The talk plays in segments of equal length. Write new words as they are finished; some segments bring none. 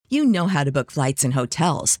You know how to book flights and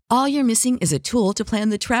hotels. All you're missing is a tool to plan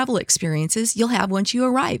the travel experiences you'll have once you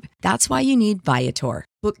arrive. That's why you need Viator.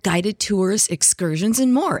 Book guided tours, excursions,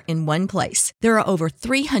 and more in one place. There are over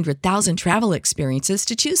 300,000 travel experiences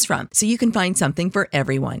to choose from, so you can find something for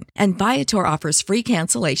everyone. And Viator offers free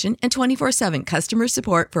cancellation and 24/7 customer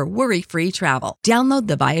support for worry-free travel. Download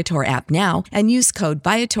the Viator app now and use code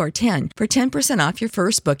Viator10 for 10% off your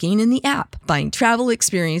first booking in the app. Find travel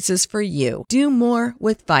experiences for you. Do more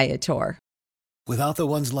with Viator. Without the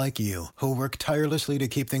ones like you, who work tirelessly to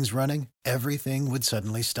keep things running, everything would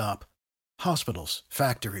suddenly stop. Hospitals,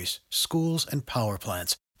 factories, schools, and power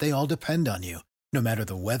plants, they all depend on you. No matter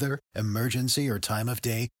the weather, emergency, or time of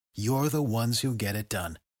day, you're the ones who get it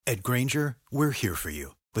done. At Grainger, we're here for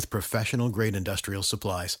you with professional-grade industrial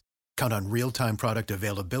supplies. Count on real-time product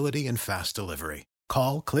availability and fast delivery.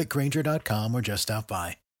 Call, click Grainger.com, or just stop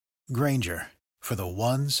by. Grainger, for the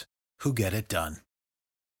ones who get it done.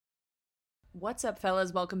 What's up,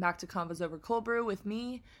 fellas? Welcome back to Convos Over Cold Brew with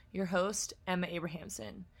me, your host, Emma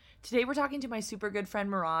Abrahamson. Today we're talking to my super good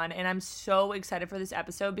friend Meron, and I'm so excited for this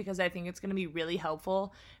episode because I think it's going to be really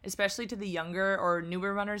helpful, especially to the younger or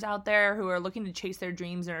newer runners out there who are looking to chase their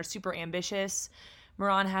dreams and are super ambitious.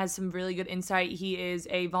 Meron has some really good insight. He is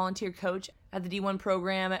a volunteer coach at the D1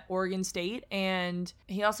 program at Oregon State, and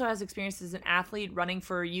he also has experience as an athlete running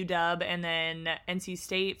for UW and then NC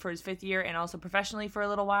State for his 5th year and also professionally for a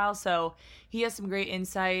little while, so he has some great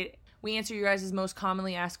insight. We answer your guys' most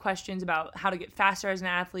commonly asked questions about how to get faster as an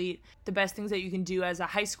athlete, the best things that you can do as a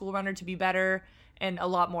high school runner to be better, and a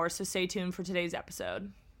lot more, so stay tuned for today's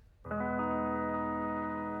episode.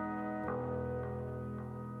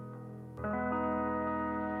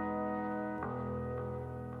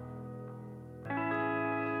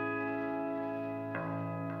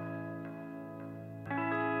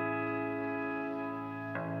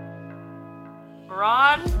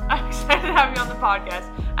 Meron, I'm excited to have you on the podcast.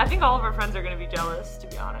 I think all of our friends are going to be jealous, to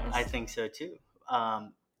be honest. I think so too.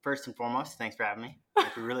 First and foremost, thanks for having me. I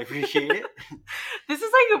really appreciate it. This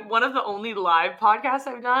is like one of the only live podcasts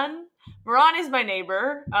I've done. Meron is my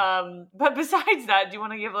neighbor. But besides that, do you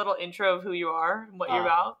want to give a little intro of who you are and what you're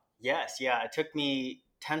about? Yes, yeah. It took me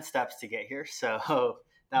 10 steps to get here, so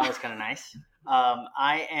that was kind of nice.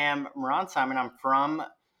 I am Meron Simon. I'm from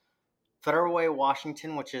Federal Way,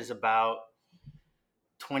 Washington, which is about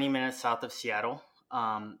 20 minutes south of Seattle.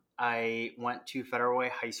 I went to Federal Way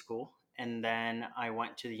High School, and then I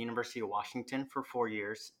went to the University of Washington for 4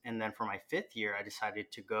 years. And then for my 5th year, I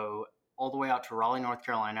decided to go all the way out to Raleigh, North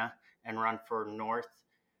Carolina, and run for North.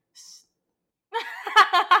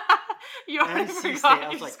 You already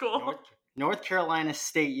forgot your school. North Carolina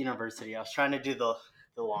State University. I was trying to do the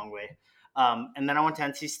long way. And then I went to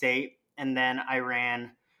NC State, and then I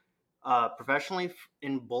ran professionally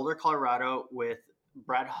in Boulder, Colorado with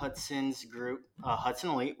Brad Hudson's group,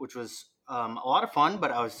 Hudson Elite, which was a lot of fun, but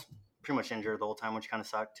I was pretty much injured the whole time, which kind of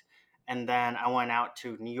sucked. And then I went out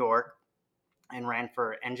to New York and ran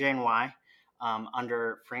for NJNY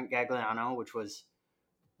under Frank Gagliano, which was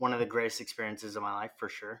one of the greatest experiences of my life for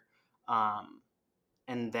sure.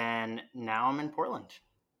 And then now I'm in Portland.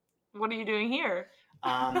 What are you doing here?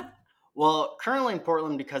 Well, currently in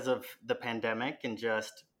Portland because of the pandemic and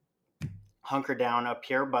just hunker down up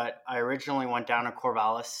here, but I originally went down to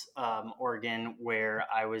Corvallis, Oregon, where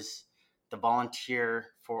I was the volunteer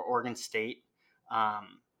for Oregon State,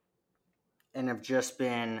 and have just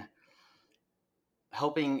been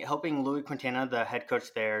helping Louis Quintana, the head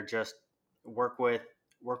coach there, just work with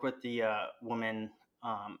the women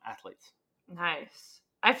athletes. Nice.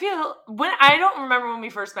 I don't remember when we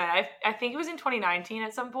first met. I think it was in 2019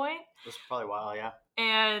 at some point. It was probably a while, yeah.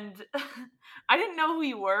 And I didn't know who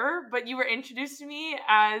you were, but you were introduced to me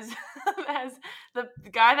as the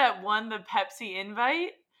guy that won the Pepsi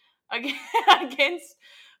invite against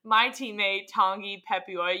my teammate Tanguy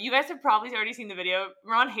Pepioi. You guys have probably already seen the video.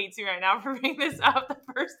 Ron hates me right now for bringing this up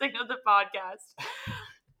the first thing of the podcast.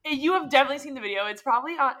 You have definitely seen the video. It's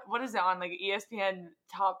probably on, what is it on, like ESPN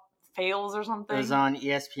Top Fails or something? It was on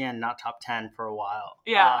ESPN Not Top 10 for a while.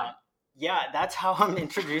 Yeah. Yeah, that's how I'm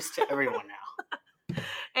introduced to everyone now.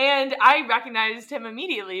 And I recognized him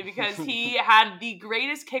immediately because he had the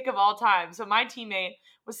greatest kick of all time. So my teammate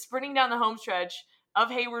was sprinting down the home stretch of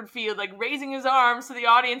Hayward Field, like raising his arms to the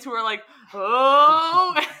audience who were like,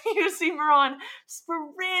 oh, and you see Meron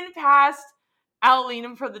sprint past, outlean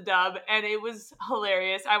him for the dub, and it was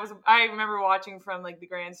hilarious. I remember watching from like the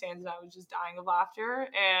grandstands, and I was just dying of laughter,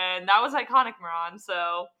 and that was iconic, Meron.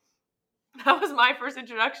 So that was my first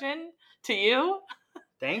introduction to you.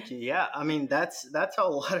 Thank you. Yeah, I mean that's how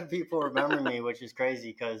a lot of people remember me, which is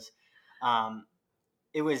crazy because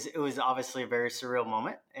it was obviously a very surreal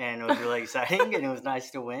moment, and it was really exciting, and it was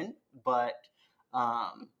nice to win, but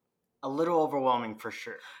a little overwhelming for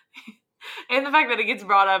sure. And the fact that it gets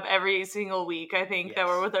brought up every single week, I think, that Yes.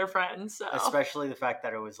 we're with our friends. So. Especially the fact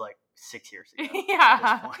that it was like 6 years ago. Yeah.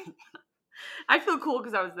 At this point. I feel cool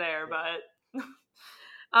because I was there, Yeah.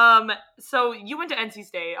 but so you went to NC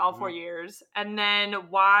State all 4 Mhm. years, and then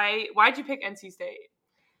why'd you pick NC State?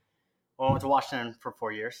 Well, I went to Washington for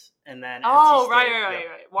 4 years, and then Oh, NC State.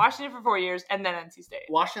 right. Washington for 4 years, and then NC State.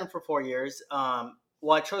 Washington for 4 years.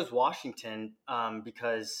 Well, I chose Washington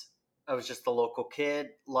because I was just a local kid,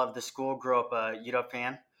 loved the school, grew up a UW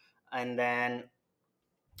fan, and then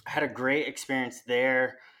had a great experience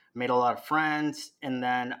there, made a lot of friends, and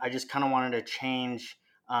then I just kind of wanted to change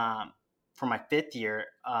for my 5th year.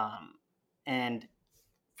 And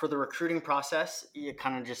for the recruiting process, it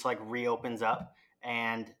kind of just like reopens up.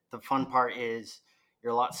 And the fun part is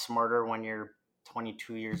you're a lot smarter when you're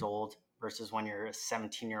 22 years old versus when you're a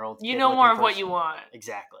 17-year-old. You know more of what you want.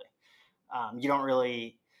 Exactly. You don't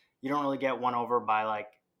really get won over by like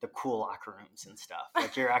the cool locker rooms and stuff.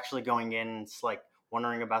 Like you're actually going in and it's like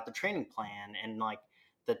wondering about the training plan and like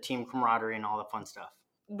the team camaraderie and all the fun stuff.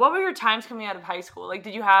 What were your times coming out of high school? Like,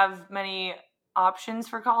 did you have many options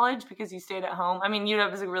for college because you stayed at home? I mean,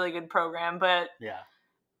 UW is a really good program, but yeah,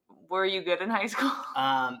 were you good in high school?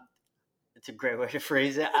 It's a great way to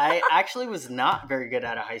phrase it. I actually was not very good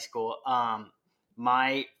out of high school.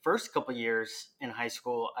 My first couple years in high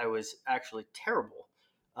school, I was actually terrible.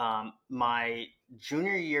 My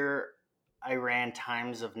junior year, I ran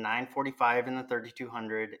times of 9:45 in the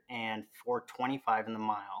 3200 and 4:25 in the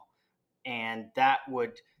mile. And that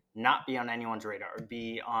would not be on anyone's radar. It would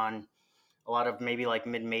be on a lot of maybe like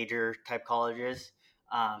mid-major type colleges.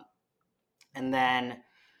 And then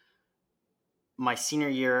my senior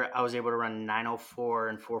year, I was able to run 9:04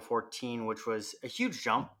 and 4:14, which was a huge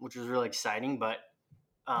jump, which was really exciting. But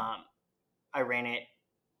I ran it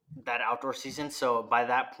that outdoor season. So by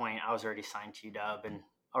that point, I was already signed to UW and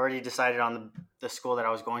already decided on the school that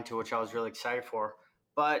I was going to, which I was really excited for.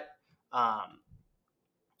 But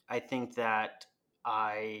I think that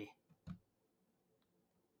I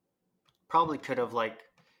probably could have like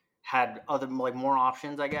had other like more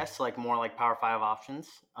options, I guess, like more like Power 5 options.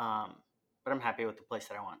 But I'm happy with the place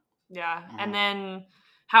that I went. Yeah. Mm-hmm. And then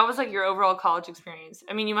how was like your overall college experience?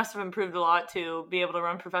 I mean, you must have improved a lot to be able to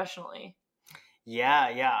run professionally. Yeah.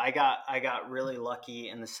 I got really lucky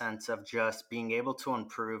in the sense of just being able to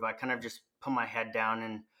improve. I kind of just put my head down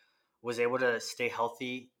and was able to stay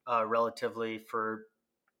healthy relatively for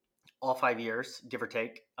all 5 years, give or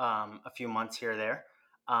take, a few months here or there.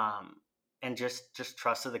 And just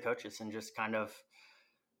trusted the coaches and just kind of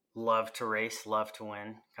love to race, love to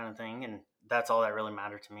win kind of thing. And that's all that really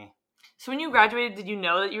mattered to me. So when you graduated, did you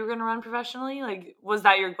know that you were going to run professionally? Like, was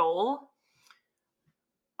that your goal?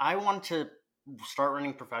 I wanted to start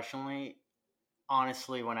running professionally,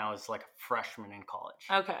 honestly, when I was like a freshman in college.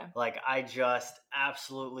 Okay. Like, I just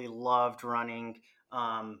absolutely loved running.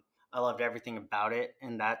 I loved everything about it.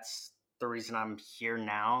 And that's the reason I'm here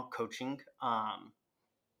now coaching.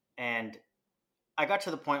 And I got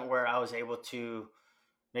to the point where I was able to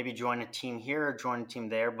maybe join a team here or join a team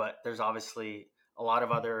there, but there's obviously a lot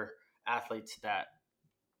of other athletes that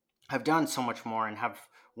have done so much more and have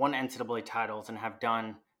won NCAA titles and have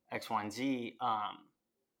done X, Y, and Z.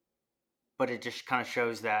 But it just kind of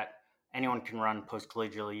shows that anyone can run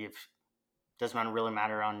post-collegiately. It doesn't really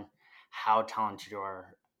matter on how talented you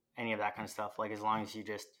are, any of that kind of stuff. Like, as long as you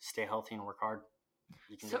just stay healthy and work hard,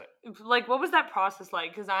 you can do it. Like, what was that process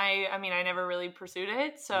like? Because I mean, I never really pursued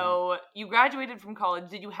it. So you graduated from college.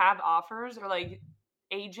 Did you have offers or like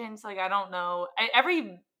agents? Like, I don't know.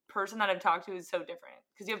 Every person that I've talked to is so different.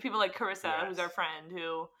 Because you have people like Carissa, who's our friend,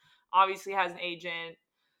 who obviously has an agent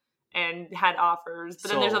and had offers.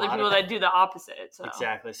 But then there's other people that do the opposite. So.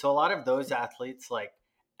 Exactly. So a lot of those athletes, like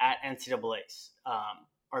at NCAAs,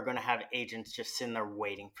 are going to have agents just sitting there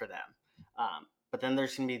waiting for them. But then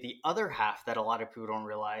there's going to be the other half that a lot of people don't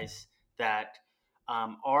realize that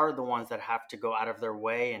are the ones that have to go out of their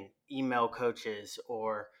way and email coaches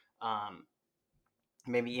or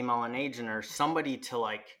maybe email an agent or somebody to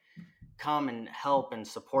like come and help and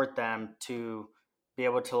support them to be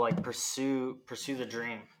able to like pursue the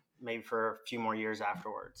dream maybe for a few more years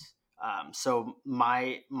afterwards. So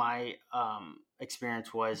my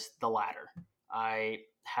experience was the latter. I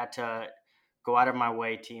had to go out of my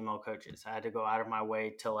way to email coaches. I had to go out of my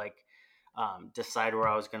way to like decide where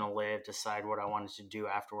I was going to live, decide what I wanted to do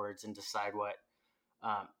afterwards, and decide what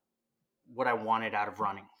I wanted out of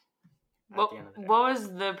running. What was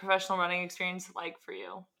the professional running experience like for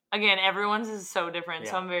you? Again, everyone's is so different,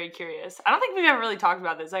 so Yeah. I'm very curious. I don't think we've ever really talked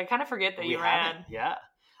about this. I kind of forget that We you haven't. ran. Yeah.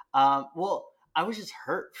 Well, I was just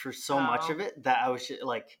hurt for so much Oh. of it that I was just,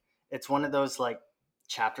 like, it's one of those like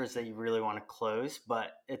chapters that you really want to close,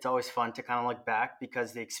 but it's always fun to kind of look back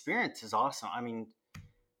because the experience is awesome. I mean,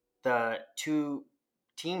 the two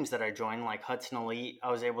teams that I joined, like Hudson Elite,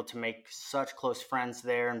 I was able to make such close friends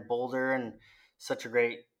there in Boulder, and such a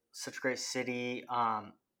great city.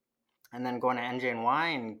 And then going to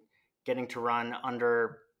NJNY and getting to run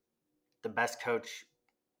under the best coach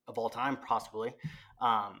of all time, possibly,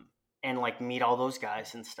 and like meet all those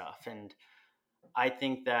guys and stuff. And I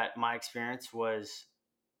think that my experience was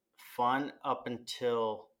fun up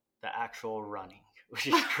until the actual running, which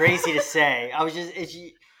is crazy to say. I was just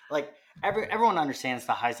like everyone understands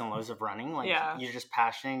the highs and lows of running. Like Yeah. you're just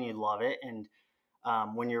passionate and you love it, and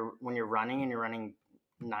when you're running and you're running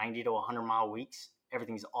 90 to 100-mile weeks,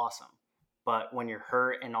 everything's awesome. But when you're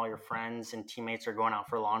hurt and all your friends and teammates are going out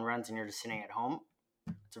for long runs and you're just sitting at home,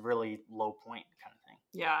 it's a really low point kind of thing.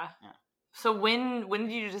 Yeah. Yeah. So when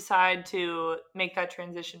did you decide to make that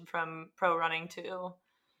transition from pro running to?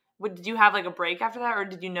 Did you have like a break after that, or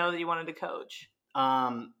did you know that you wanted to coach?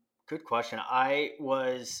 Good question. I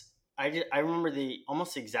remember the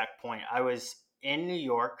almost exact point. I was in New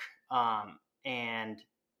York, and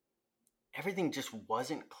everything just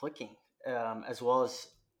wasn't clicking, as well as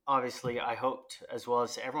obviously I hoped, as well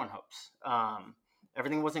as everyone hopes.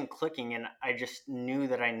 Everything wasn't clicking, and I just knew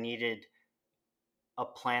that I needed a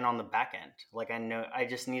plan on the back end. Like I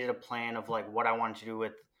just needed a plan of like what I wanted to do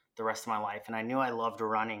with the rest of my life, and I knew I loved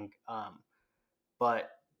running, but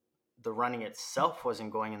the running itself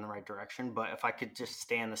wasn't going in the right direction. But if I could just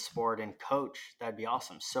stay in the sport and coach, that'd be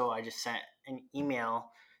awesome. So I just sent an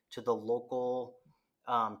email to the local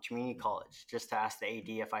community college just to ask the AD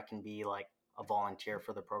if I can be like a volunteer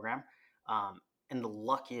for the program. And the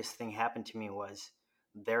luckiest thing happened to me was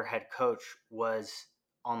their head coach was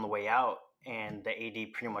on the way out, and the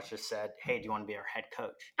AD pretty much just said, "Hey, do you want to be our head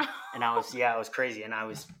coach?" And I was, yeah, it was crazy. And I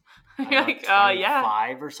was, I don't know, Like, 25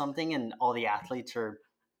 yeah. or something, and all the athletes are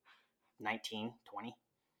 19, 20.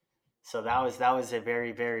 So that was a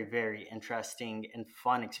very, very, very interesting and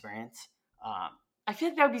fun experience. I feel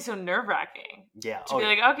like that would be so nerve wracking. Yeah. To be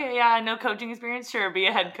like, okay, yeah, no coaching experience, sure, be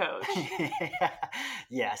a head coach.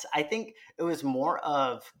 Yes, I think it was more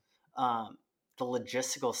of the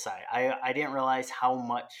logistical side. I didn't realize how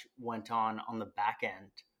much went on the back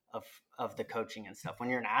end of the coaching and stuff. When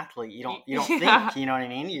you're an athlete, you don't Yeah. think, you know what I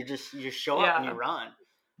mean? You just show up and you run.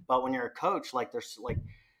 But when you're a coach, like there's like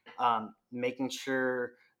making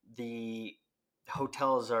sure the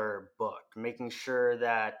hotels are booked, making sure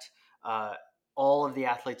that all of the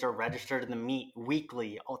athletes are registered in the meet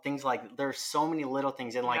weekly, all things like there's so many little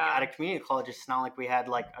things. And like at a community college, it's not like we had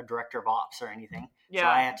like a director of ops or anything. So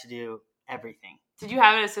I had to do everything. Did you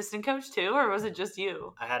have an assistant coach too, or was it just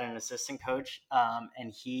you? I had an assistant coach,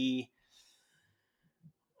 and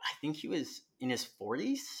I think he was in his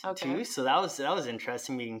 40s too. So that was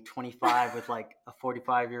interesting, being 25 with like a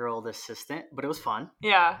 45-year-old assistant, but it was fun.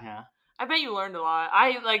 Yeah. I bet you learned a lot.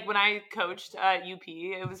 When I coached at UP,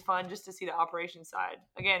 it was fun just to see the operations side.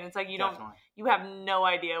 Again, it's like you have no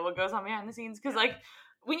idea what goes on behind the scenes. Cause like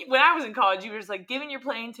when I was in college, you were just like giving your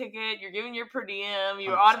plane ticket, you're giving your per diem,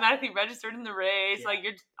 you were 100%. automatically registered in the race. Yeah. Like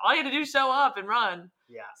all you had to do is show up and run.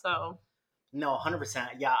 Yeah. So. No, 100%.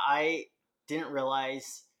 Yeah. I didn't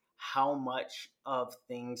realize how much of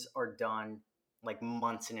things are done like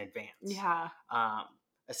months in advance. Yeah.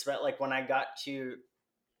 Especially like when I got to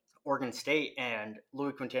Oregon State, and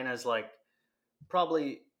Louis Quintana is like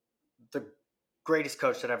probably the greatest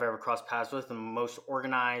coach that I've ever crossed paths with, the most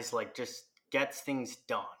organized, like just gets things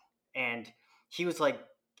done. And he was like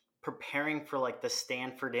preparing for like the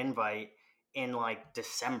Stanford invite in like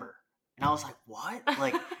December. And I was like, what?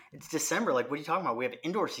 Like, it's December. Like, what are you talking about? We have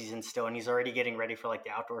indoor season still, and he's already getting ready for like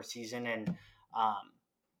the outdoor season. And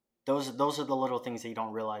those are the little things that you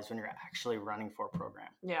don't realize when you're actually running for a program.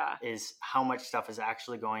 Yeah. Is how much stuff is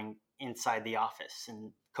actually going inside the office,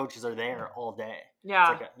 and coaches are there all day.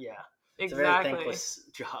 Yeah. It's like it's exactly. a very thankless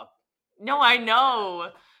job. No, I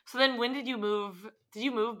know. So then when did you move? Did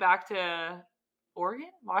you move back to Oregon,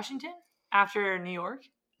 Washington after New York?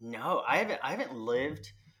 No, I haven't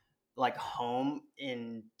lived like home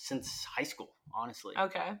since high school, honestly.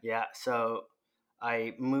 Okay. Yeah. So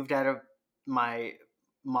I moved out of my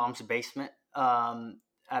mom's basement out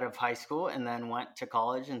of high school, and then went to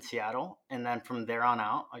college in Seattle. And then from there on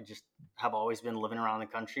out, I just have always been living around the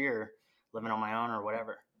country or living on my own or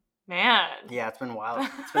whatever. Man. Yeah, it's been wild.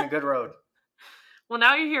 It's been a good road. Well,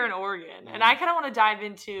 now you're here in Oregon, and I kind of want to dive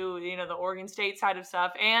into, the Oregon State side of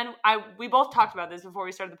stuff. And we both talked about this before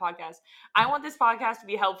we started the podcast. I want this podcast to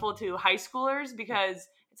be helpful to high schoolers because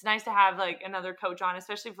it's nice to have like another coach on,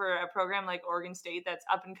 especially for a program like Oregon State that's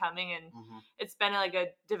up and coming, and it's been like a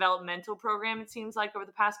developmental program. It seems like over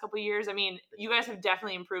the past couple of years. I mean, you guys have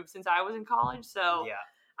definitely improved since I was in college, so Yeah.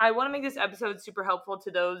 I want to make this episode super helpful to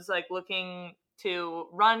those like looking to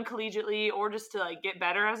run collegiately or just to like get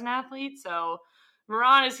better as an athlete. So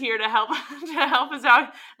Meron is here to help us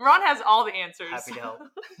out. Meron has all the answers. Happy to help.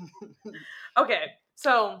 Okay,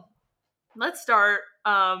 so let's start.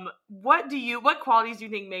 What qualities do you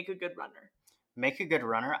think make a good runner? Make a good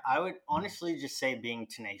runner? I would honestly just say being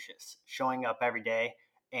tenacious, showing up every day,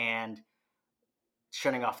 and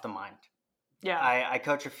shutting off the mind. Yeah. I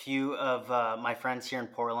coach a few of my friends here in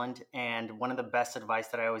Portland, and one of the best advice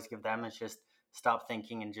that I always give them is just stop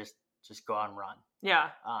thinking and just go out and run.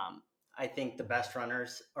 Yeah. I think the best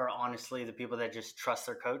runners are honestly the people that just trust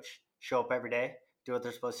their coach, show up every day, do what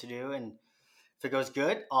they're supposed to do, and if it goes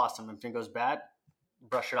good, awesome. If it goes bad,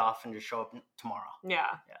 brush it off and just show up tomorrow. Yeah.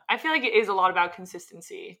 I feel like it is a lot about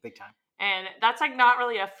consistency. Big time. And that's like not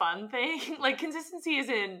really a fun thing. Like consistency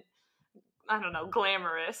isn't, I don't know,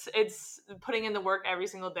 glamorous. It's putting in the work every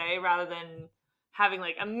single day rather than having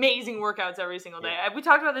like amazing workouts every single day. We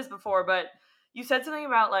talked about this before, but you said something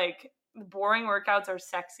about like boring workouts are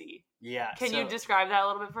sexy. Yeah. Can you describe that a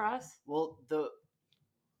little bit for us? Well, the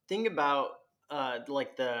thing about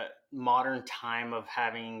like the modern time of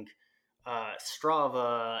having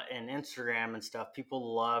Strava and Instagram and stuff,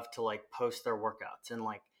 people love to like post their workouts and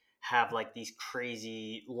like have like these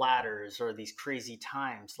crazy ladders or these crazy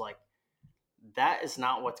times. Like that is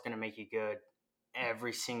not what's going to make you good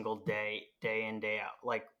every single day, day in, day out.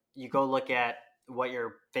 Like you go look at what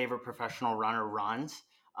your favorite professional runner runs.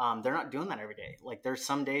 They're not doing that every day. Like there's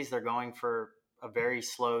some days they're going for a very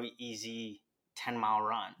slow, easy 10-mile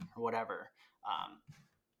run or whatever.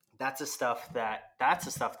 That's the stuff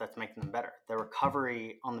that's making them better. The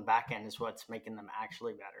recovery on the back end is what's making them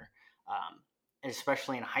actually better. And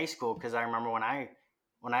especially in high school, because I remember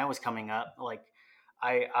when I was coming up, like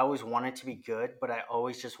I always wanted to be good, but I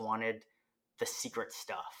always just wanted the secret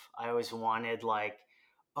stuff. I always wanted like,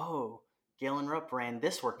 oh, Galen Rupp ran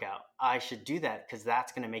this workout. I should do that because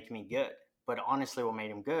that's going to make me good. But honestly, what made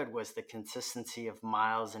him good was the consistency of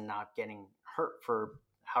miles and not getting hurt for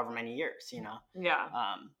however many years, Yeah.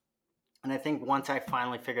 And I think once I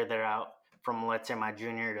finally figured that out from, let's say, my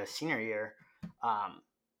junior to senior year,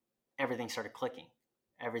 everything started clicking.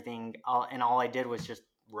 All I did was just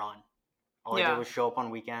run. All I did was show up on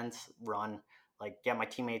weekends, run, like get my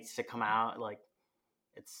teammates to come out. Like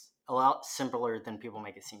it's a lot simpler than people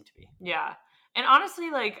make it seem to be. Yeah. And honestly,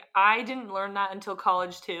 like I didn't learn that until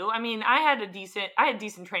college too. I mean, I had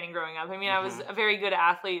decent training growing up. I mean, I was a very good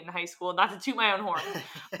athlete in high school, not to toot my own horn.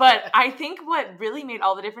 But I think what really made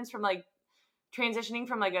all the difference from like transitioning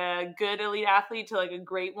from like a good elite athlete to like a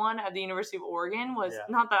great one at the University of Oregon was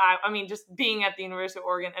not that I mean, just being at the University of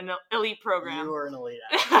Oregon, an elite program. You were an elite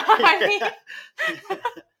athlete.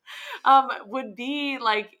 Would be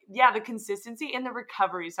like, the consistency and the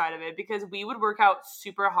recovery side of it, because we would work out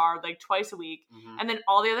super hard, like twice a week. And then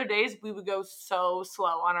all the other days we would go so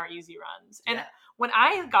slow on our easy runs. And when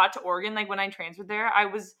I got to Oregon, like when I transferred there, I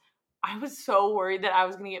was so worried that I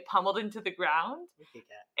was going to get pummeled into the ground.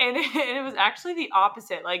 And it was actually the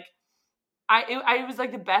opposite. Like I was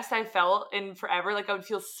like the best I felt in forever. Like I would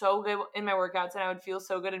feel so good in my workouts and I would feel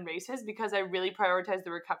so good in races because I really prioritized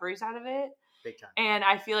the recovery side of it. Big time. And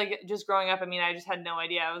I feel like just growing up, I mean, I just had no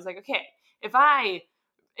idea. I was like, okay, if I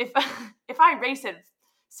race at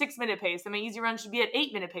 6-minute pace, then my easy run should be at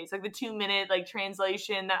 8-minute pace, like the 2-minute like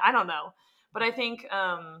translation. I don't know, but I think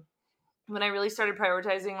when I really started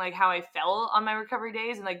prioritizing like how I felt on my recovery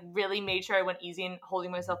days and like really made sure I went easy and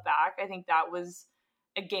holding myself back, I think that was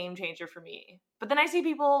a game changer for me. But then I see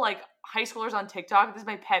people like high schoolers on TikTok. This is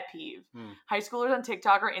my pet peeve. High schoolers on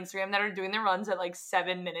TikTok or Instagram that are doing their runs at like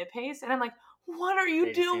 7-minute pace. And I'm like, what are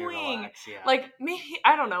you doing? Like maybe,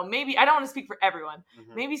 I don't know, maybe I don't want to speak for everyone.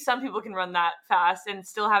 Maybe some people can run that fast and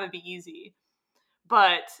still have it be easy.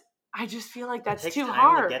 But I just feel like that's too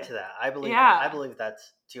hard to get to that. I believe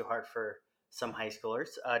that's too hard for some high schoolers.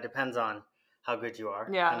 Depends on how good you are,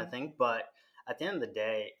 kind of thing. But at the end of the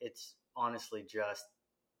day, it's honestly just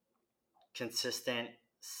consistent,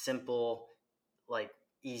 simple, like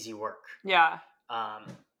easy work. Yeah.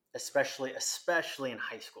 Especially in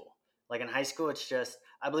high school. Like in high school, it's just,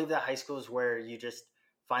 I believe that high school is where you just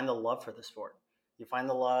find the love for the sport. You find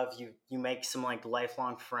the love, you make some like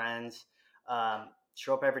lifelong friends,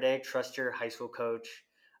 show up every day, trust your high school coach.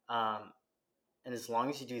 And as long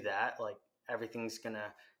as you do that, like everything's going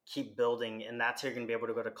to keep building, and that's how you're going to be able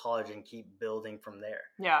to go to college and keep building from there.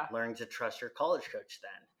 Yeah. Learning to trust your college coach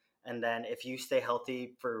then. And then if you stay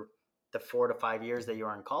healthy for the 4 to 5 years that you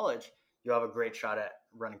are in college, you have a great shot at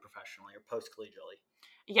running professionally or post-collegiately.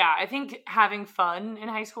 Yeah, I think having fun in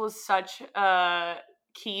high school is such a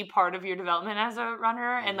key part of your development as a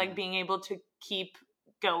runner, and like being able to keep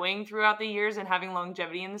going throughout the years and having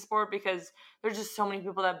longevity in the sport, because there's just so many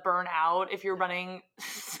people that burn out if you're running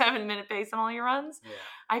 7-minute pace on all your runs. Yeah.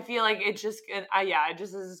 I feel like it just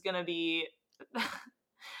is going to be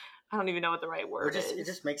I don't even know what the right word is. It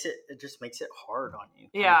just makes it hard on you.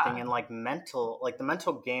 Yeah. And like the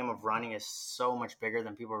mental game of running is so much bigger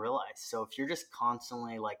than people realize. So if you're just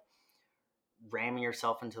constantly like ramming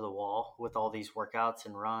yourself into the wall with all these workouts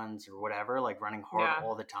and runs or whatever, like running hard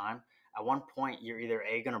all the time, at one point you're either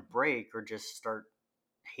going to break or just start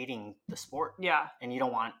hating the sport. Yeah. And you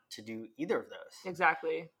don't want to do either of those.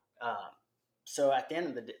 Exactly. So at the end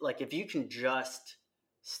of the day, like if you can just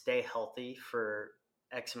stay healthy for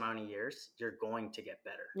X amount of years, you're going to get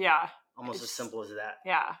better. Yeah. Almost as simple as that.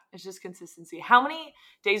 Yeah. It's just consistency. How many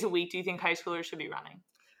days a week do you think high schoolers should be running?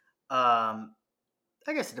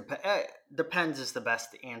 I guess it depends is the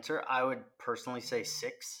best answer. I would personally say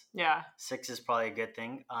 6. Yeah. 6 is probably a good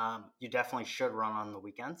thing. You definitely should run on the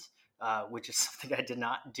weekends, which is something I did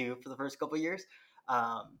not do for the first couple of years.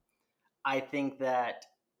 I think that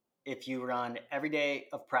if you run every day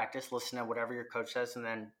of practice, listen to whatever your coach says, and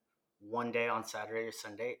then one day on Saturday or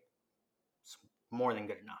Sunday, it's more than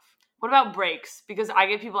good enough. What about breaks? Because I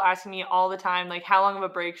get people asking me all the time, like, how long of a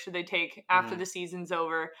break should they take after the season's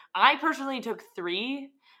over? I personally took 3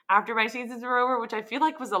 after my seasons were over, which I feel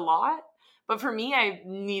like was a lot. But for me, I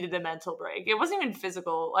needed a mental break. It wasn't even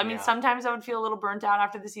physical. I mean, sometimes I would feel a little burnt out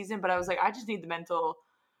after the season, but I was like, I just need the mental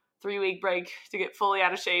 3-week break to get fully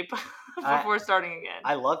out of shape before starting again.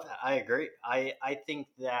 I love that. I agree. I think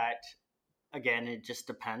that, again, it just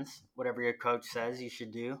depends. Whatever your coach says you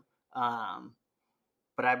should do.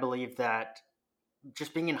 But I believe that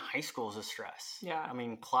just being in high school is a stress. Yeah. I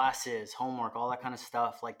mean, classes, homework, all that kind of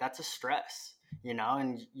stuff, like that's a stress,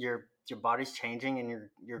 and your body's changing and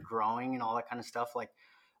you're growing and all that kind of stuff. Like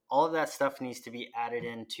all of that stuff needs to be added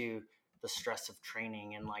into the stress of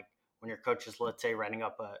training. And like when your coach is, let's say, writing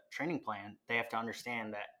up a training plan, they have to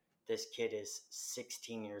understand that this kid is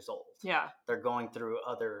 16 years old. Yeah. They're going through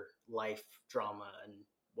other life drama and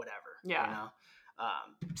whatever. Yeah.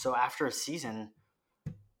 So after a season,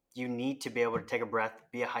 you need to be able to take a breath,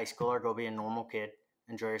 be a high schooler, go be a normal kid,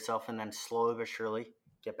 enjoy yourself, and then slowly but surely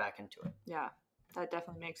get back into it. Yeah, that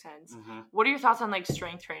definitely makes sense. Mm-hmm. What are your thoughts on like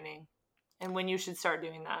strength training and when you should start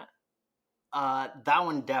doing that? That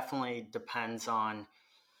one definitely depends on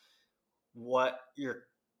what your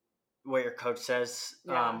coach says.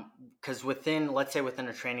 Yeah. Because within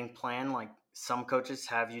a training plan, like some coaches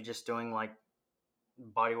have you just doing like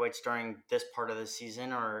body weights during this part of the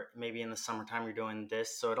season, or maybe in the summertime you're doing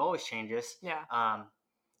this, so it always changes.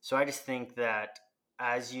 So I just think that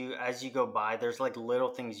as you go by, there's like little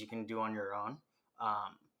things you can do on your own,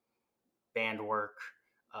 band work,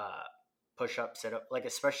 push up, sit up, like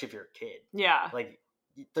especially if you're a kid. Like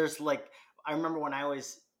there's like, I remember when I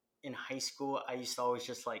was in high school, I used to always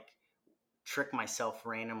just like trick myself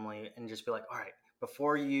randomly and just be like, all right,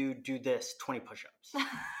 before you do this, 20 push-ups,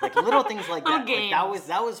 like little things like that. Games.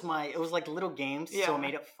 Like it was like little games. So it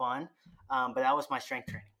made it fun. But that was my strength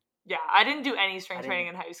training. Yeah. I didn't do any strength training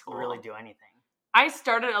in high school. Really do anything. I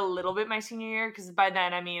started a little bit my senior year because by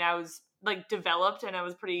then, I mean, I was like developed and I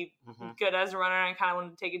was pretty good as a runner. And I kind of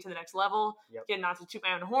wanted to take it to the next level. Get not to toot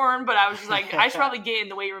my own horn, but I was just like, I should probably get in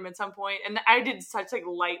the weight room at some point. And I did such like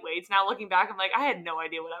light weights. Now looking back, I'm like, I had no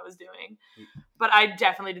idea what I was doing. But I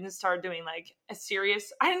definitely didn't start doing like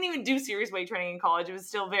I didn't even do serious weight training in college. It was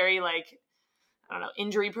still very like, I don't know,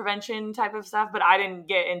 injury prevention type of stuff. But I didn't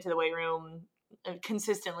get into the weight room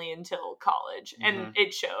consistently until college. And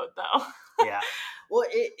it showed though. Yeah. Well,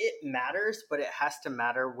 it matters, but it has to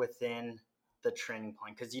matter within the training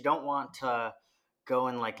plan, because you don't want to go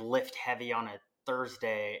and like lift heavy on a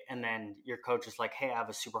Thursday and then your coach is like, hey, I have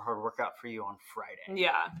a super hard workout for you on Friday.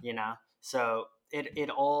 Yeah. So it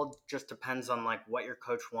all just depends on like what your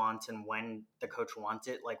coach wants and when the coach wants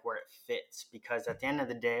it, like where it fits, because at the end of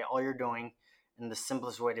the day, all you're doing, and the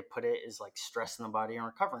simplest way to put it, is like stressing the body and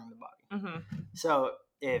recovering the body. So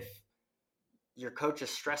if your coach is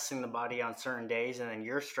stressing the body on certain days and then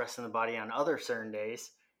you're stressing the body on other certain days,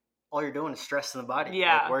 all you're doing is stressing the body.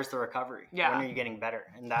 Yeah. Like, where's the recovery? Yeah. When are you getting better?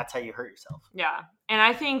 And that's how you hurt yourself. Yeah. And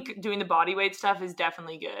I think doing the body weight stuff is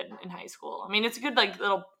definitely good in high school. I mean, it's a good like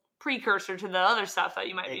little precursor to the other stuff that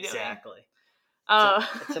you might be doing. Exactly.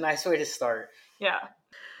 It's a nice way to start. Yeah.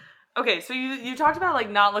 Okay, so you talked about like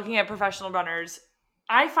not looking at professional runners.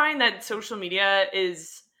 I find that social media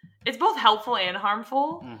it's both helpful and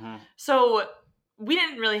harmful. Mm-hmm. So we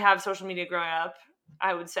didn't really have social media growing up,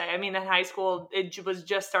 I would say. I mean, in high school, it was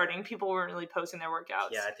just starting. People weren't really posting their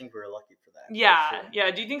workouts. Yeah, I think we were lucky for that. Yeah, for sure.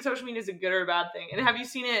 yeah. Do you think social media is a good or a bad thing? And have you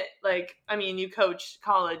seen it, like, I mean, you coach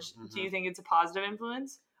college. Mm-hmm. Do you think it's a positive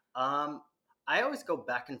influence? I always go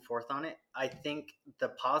back and forth on it. I think the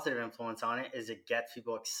positive influence on it is it gets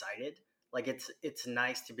people excited. Like it's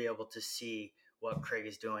nice to be able to see what Craig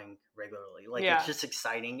is doing regularly. Like Yeah. it's just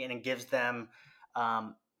exciting, and it gives them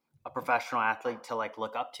a professional athlete to like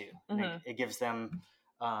look up to. Mm-hmm. It gives them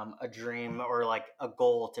a dream or like a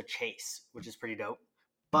goal to chase, which is pretty dope.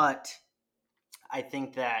 But I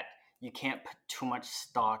think that you can't put too much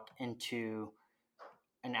stock into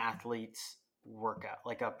an athlete's workout,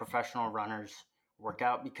 like a professional runner's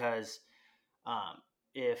workout, because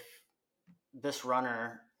if this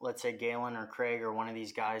runner, let's say Galen or Craig or one of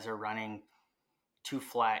these guys, are running 2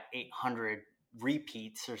 flat 800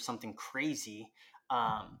 repeats or something crazy,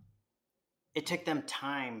 it took them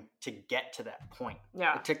time to get to that point.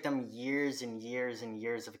 Yeah. It took them years and years and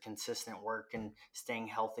years of consistent work and staying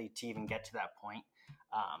healthy to even get to that point.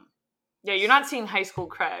 Yeah, you're not seeing high school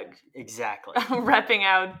Craig Exactly. repping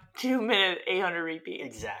out 2-minute 800 repeats.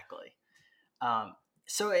 Exactly.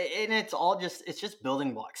 So and it's just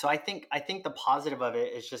building blocks. So I think the positive of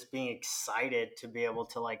it is just being excited to be able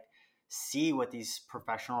to like see what these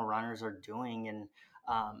professional runners are doing, and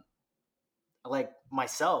like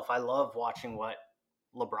myself, I love watching what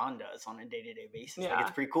LeBron does on a day-to-day basis. Yeah. Like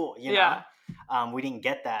it's pretty cool, you know. Yeah. We didn't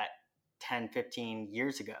get that 10, 15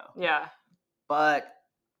 years ago. Yeah. But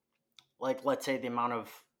like, let's say the amount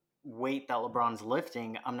of weight that LeBron's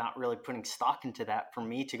lifting, I'm not really putting stock into that for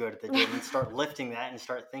me to go to the gym and start lifting that and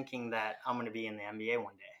start thinking that I'm going to be in the NBA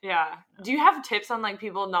one day. Yeah. Do you have tips on like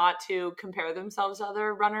people not to compare themselves to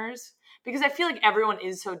other runners? Because I feel like everyone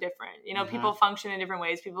is so different. You know, Mm-hmm. people function in different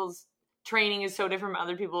ways. People's training is so different from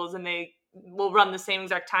other people's, and they will run the same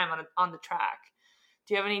exact time on the track.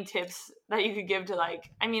 Do you have any tips that you could give to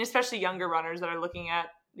like, I mean, especially younger runners that are looking at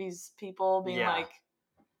these people being like,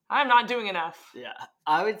 I'm not doing enough? Yeah.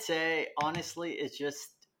 I would say, honestly, it's just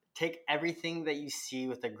take everything that you see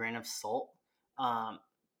with a grain of salt.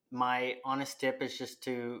 My honest tip is just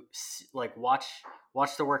to like watch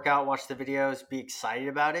the workout, watch the videos, be excited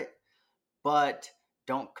about it, but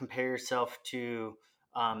don't compare yourself to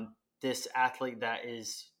this athlete that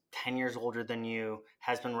is 10 years older than you,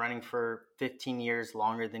 has been running for 15 years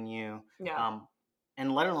longer than you. Yeah.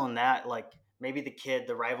 And let alone that, like maybe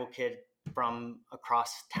the rival kid from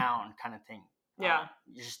across town kind of thing. Yeah.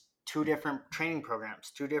 Just two different training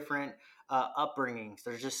programs, two different upbringings.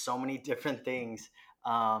 There's just so many different things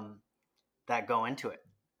that go into it.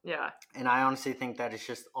 Yeah. And I honestly think that it's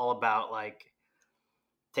just all about like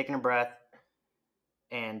taking a breath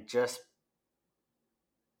and just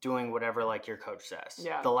doing whatever like your coach says.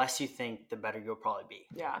 Yeah. The less you think, the better you'll probably be.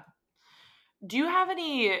 Yeah. Do you have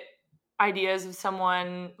any ideas of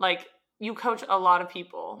someone, like you coach a lot of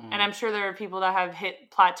people, and I'm sure there are people that have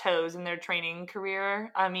hit plateaus in their training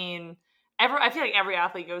career. I mean, I feel like every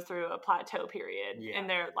athlete goes through a plateau period in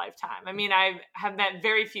their lifetime. I mean, I have met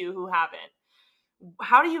very few who haven't.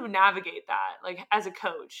 How do you navigate that, like as a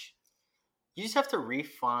coach? You just have to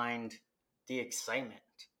refine the excitement.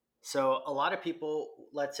 So a lot of people,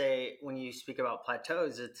 let's say when you speak about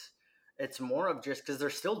plateaus, it's more of just because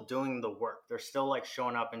they're still doing the work. They're still like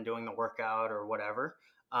showing up and doing the workout or whatever.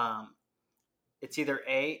 It's either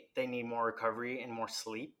A, they need more recovery and more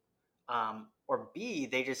sleep, or B,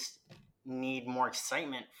 they just need more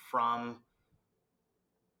excitement from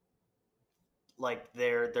like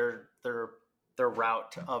their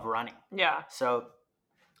route of running. Yeah. So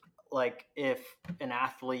like if an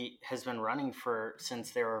athlete has been running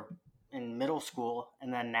since they were in middle school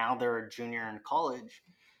and then now they're a junior in college,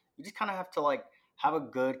 you just kind of have to like have a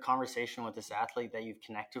good conversation with this athlete that you've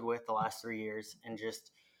connected with the last 3 years and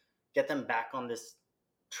just get them back on this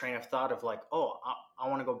train of thought of like, oh, I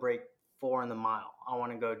want to go break 4 in the mile. I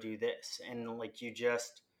want to go do this. And like, you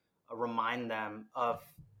just remind them of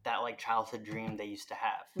that like childhood dream they used to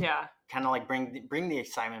have. Yeah. Kind of like bring the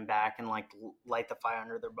excitement back and like light the fire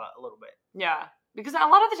under their butt a little bit. Yeah. Because a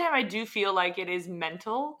lot of the time I do feel like it is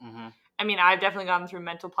mental. Mm-hmm. I mean, I've definitely gone through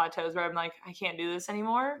mental plateaus where I'm like, I can't do this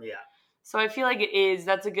anymore. Yeah. So I feel like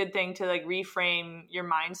that's a good thing to like reframe your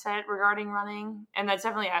mindset regarding running. And that's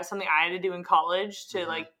definitely something I had to do in college to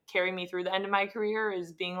like carry me through the end of my career,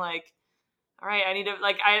 is being like, all right, I need to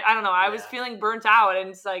like, I don't know. I was feeling burnt out, and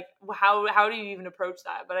it's like, how do you even approach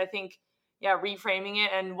that? But I think, reframing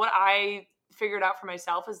it. And what I figured out for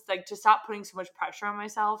myself is like to stop putting so much pressure on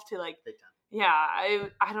myself to like, Big time. yeah,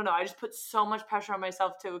 I don't know. I just put so much pressure on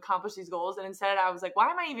myself to accomplish these goals. And instead I was like, why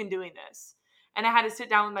am I even doing this? And I had to sit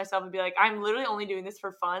down with myself and be like, I'm literally only doing this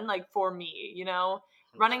for fun, like for me, you know?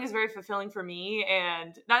 Running is very fulfilling for me.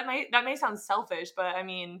 And that may sound selfish, but I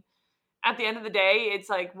mean, at the end of the day, it's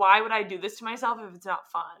like, why would I do this to myself if it's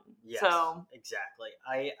not fun? Yes, so exactly.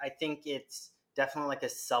 I think it's definitely like a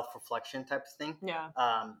self-reflection type of thing. yeah,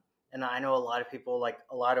 And I know a lot of people, like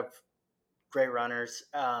a lot of great runners,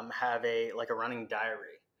 have a running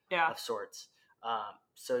diary yeah, of sorts.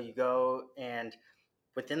 So you go, and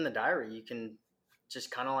within the diary, you can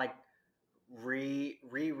just kind of like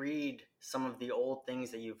reread some of the old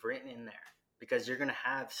things that you've written in there, because you're going to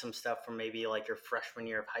have some stuff from maybe like your freshman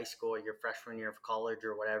year of high school or your freshman year of college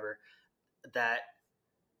or whatever that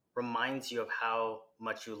reminds you of how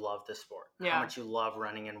much you love the sport, Yeah. how much you love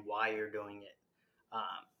running and why you're doing it.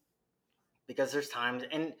 Because there's times,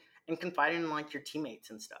 and confiding in like your teammates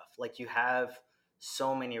and stuff, like you have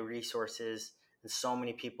so many resources and so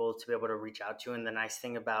many people to be able to reach out to. And the nice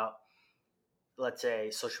thing about, let's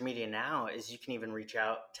say, social media now is you can even reach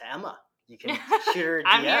out to Emma. You can shoot her a DM.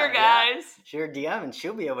 I'm here, guys. Yeah. Shoot her a DM, and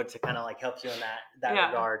she'll be able to kind of like help you in that Yeah.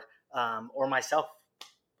 regard. Or myself,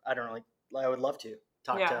 I don't know, like I would love to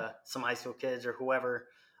talk to some high school kids or whoever.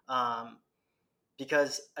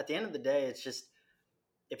 Because at the end of the day, it's just,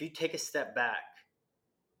 if you take a step back,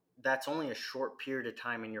 that's only a short period of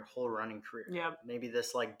time in your whole running career. Yep. Maybe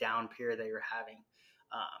this like down period that you're having.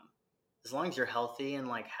 As long as you're healthy and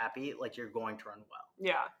like happy, like you're going to run well.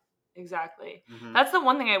 Yeah, exactly. Mm-hmm. That's the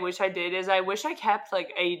one thing I wish I did, is I wish I kept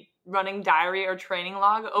like a running diary or training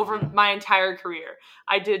log over my entire career.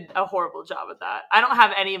 I did a horrible job at that. I don't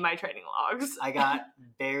have any of my training logs. I got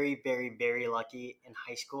very, very, very lucky in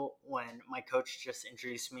high school when my coach just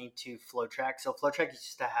introduced me to flow track. So flow track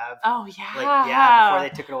used to have, before they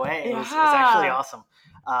took it away. It was actually awesome.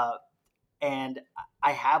 And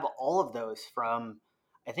I have all of those from,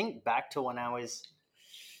 I think, back to when I was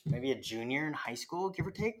maybe a junior in high school, give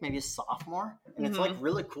or take, maybe a sophomore. And it's like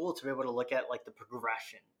really cool to be able to look at like the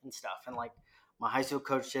progression and stuff. And like my high school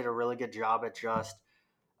coach did a really good job at just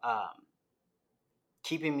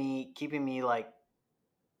keeping me like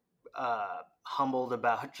humbled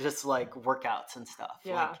about just like workouts and stuff.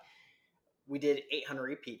 Yeah. Like we did 800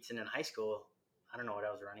 repeats, and in high school, I don't know what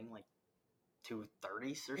I was running, like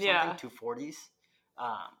 230s or something, 240s.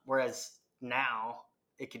 Whereas now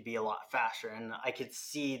it could be a lot faster, and I could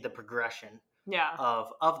see the progression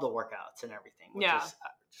of the workouts and everything, which is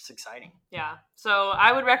just exciting. Yeah. So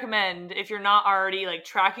I would recommend, if you're not already like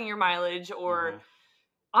tracking your mileage or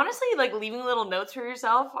honestly like leaving little notes for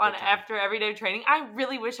yourself on after every day of training. I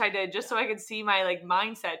really wish I did, just so I could see my like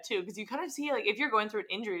mindset too, because you kind of see like if you're going through an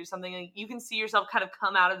injury or something, like, you can see yourself kind of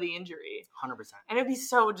come out of the injury. 100%. And it'd be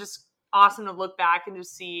so just awesome to look back and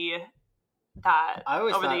just see that. I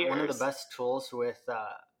always over thought the years, one of the best tools with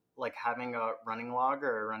like having a running log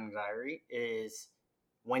or a running diary is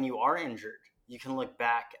when you are injured, you can look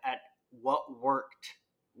back at what worked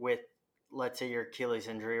with, let's say, your Achilles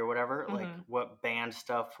injury or whatever, like what band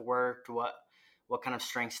stuff worked, what kind of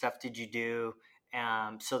strength stuff did you do?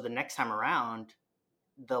 So the next time around,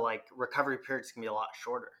 the like recovery period is gonna be a lot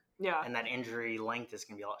shorter. Yeah. And that injury length is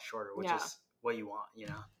gonna be a lot shorter, which is what you want, you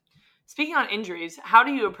know? Speaking on injuries, how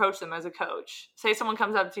do you approach them as a coach? Say someone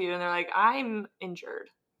comes up to you and they're like, I'm injured.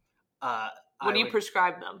 What do you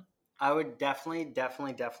prescribe them? I would definitely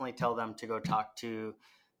tell them to go talk to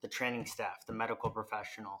the training staff, the medical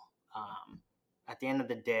professional. At the end of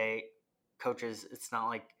the day, coaches, it's not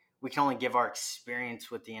like we can only give our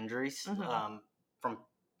experience with the injuries from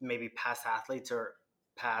maybe past athletes or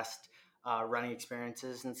past running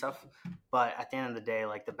experiences and stuff. But at the end of the day,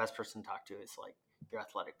 like the best person to talk to is like your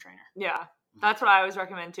athletic trainer. Yeah. That's what I always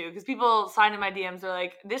recommend too. Because people sign in my DMs, they're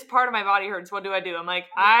like, this part of my body hurts. What do I do? I'm like,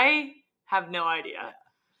 I have no idea. Yeah.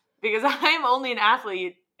 Because I'm only an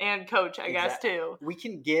athlete and coach, I guess, too. We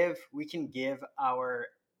can give our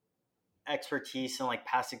expertise and like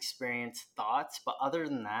past experience thoughts, but other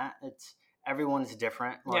than that, it's everyone's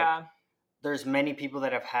different. Like, there's many people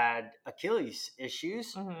that have had Achilles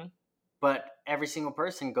issues, but every single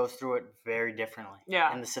person goes through it very differently.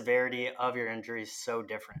 Yeah. And the severity of your injury is so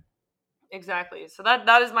different. Exactly. So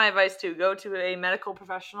that is my advice too. Go to a medical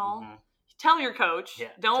professional. Tell your coach. Yeah.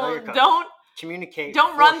 Don't communicate.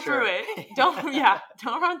 Don't run through it. Don't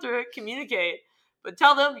run through it. Communicate. But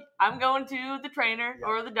tell them, I'm going to the trainer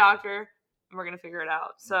or the doctor, and we're going to figure it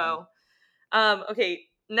out. So, okay,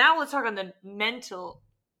 now let's talk on the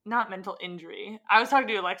not mental injury. I was talking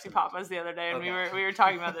to Alexi Papas the other day, and we were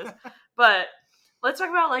talking about this. But let's talk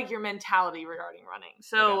about like your mentality regarding running.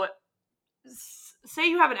 So say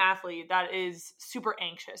you have an athlete that is super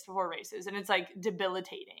anxious before races, and it's like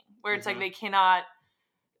debilitating, where it's like they cannot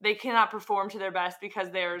perform to their best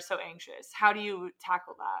because they're so anxious. How do you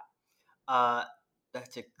tackle that?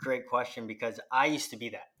 That's a great question because I used to be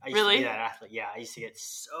that. I used Really? to be that athlete. Yeah, I used to get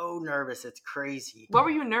so nervous. It's crazy. What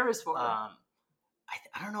were you nervous for? I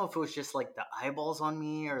don't know if it was just like the eyeballs on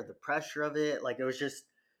me or the pressure of it. Like it was just,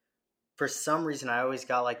 for some reason, I always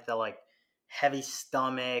got like the heavy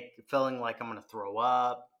stomach, feeling like I'm gonna throw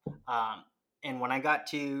up. And when I got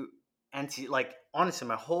to NC, like honestly,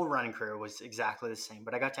 my whole running career was exactly the same.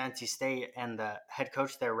 But I got to NC State, and the head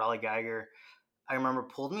coach there, Raleigh Geiger, I remember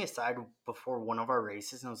pulled me aside before one of our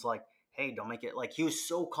races and was like, "Hey, don't make it." Like he was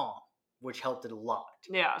so calm, which helped it a lot.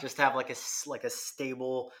 Yeah. Just to have like a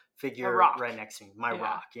stable figure right next to me, my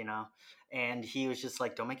rock, you know. And he was just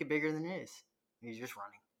like, "Don't make it bigger than it is. He's just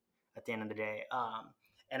running." At the end of the day,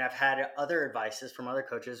 and I've had other advices from other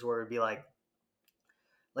coaches where it'd be like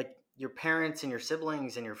your parents and your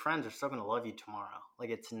siblings and your friends are still going to love you tomorrow. Like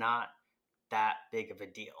it's not that big of a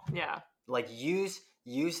deal. Yeah. Like use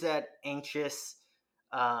that anxious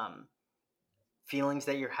feelings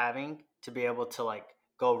that you're having to be able to like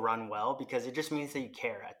go run well, because it just means that you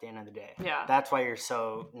care at the end of the day. Yeah. That's why you're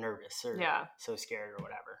so nervous or so scared or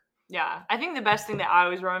whatever. Yeah, I think the best thing that I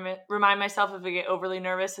always remind myself if I get overly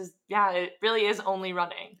nervous is, it really is only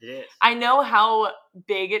running. It is. I know how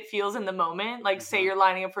big it feels in the moment. Like, say you're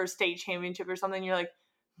lining up for a state championship or something, you're like,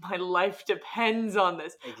 my life depends on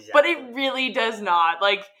this. Exactly. But it really does not.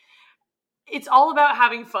 Like, it's all about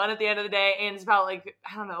having fun at the end of the day, and it's about, like,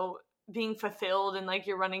 I don't know, being fulfilled in, like,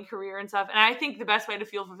 your running career and stuff. And I think the best way to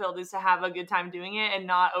feel fulfilled is to have a good time doing it and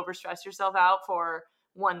not overstress yourself out for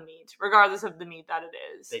one meet, regardless of the meet that it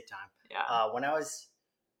is. Big time. Yeah. When I was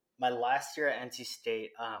my last year at NC State,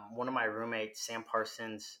 one of my roommates, Sam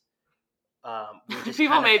Parsons,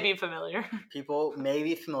 people may be familiar. People may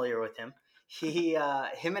be familiar with him.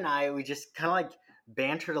 Him and I, we just kind of like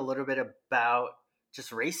bantered a little bit about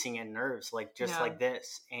just racing and nerves, like like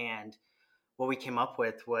this. And what we came up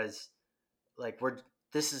with was like,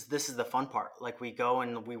 this is the fun part. Like we go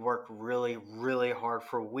and we work really, really hard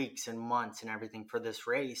for weeks and months and everything for this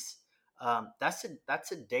race. That's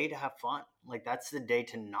a day to have fun. Like that's the day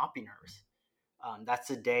to not be nervous. That's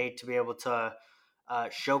the day to be able to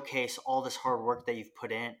showcase all this hard work that you've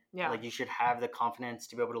put in. Yeah. Like you should have the confidence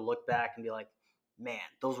to be able to look back and be like, man,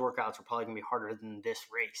 those workouts are probably gonna be harder than this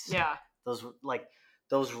race. Yeah.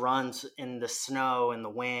 Those runs in the snow and the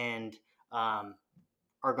wind are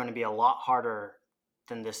going to be a lot harder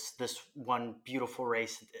than this one beautiful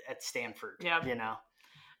race at Stanford. Yeah. You know?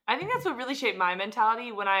 I think that's what really shaped my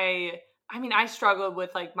mentality when I struggled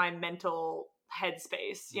with like my mental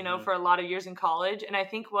headspace, you know, for a lot of years in college. And I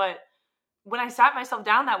think when I sat myself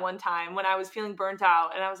down that one time when I was feeling burnt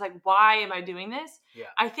out and I was like, why am I doing this? Yeah.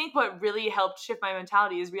 I think what really helped shift my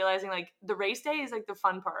mentality is realizing like the race day is like the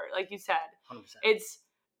fun part. Like you said, 100%.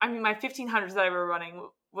 My 1500s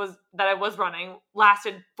that I was running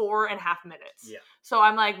lasted 4.5 minutes. Yeah. So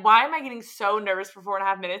I'm like, why am I getting so nervous for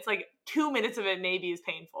 4.5 minutes? Like 2 minutes of it maybe is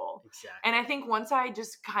painful. Exactly. And I think once I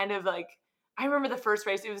just kind of like, I remember the first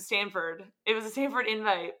race, it was Stanford. It was a Stanford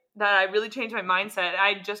invite that I really changed my mindset.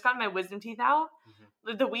 I had just gotten my wisdom teeth out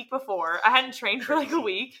the week before. I hadn't trained for like a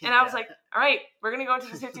week. And I was like, all right, we're going to go into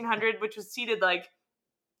the 1500, which was seated like,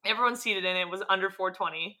 everyone seated in it was under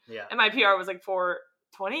 420. Yeah. And my PR was like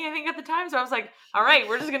 420, I think, at the time. So I was like, all right,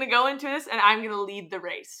 we're just going to go into this and I'm going to lead the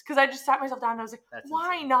race. Because I just sat myself down and I was like,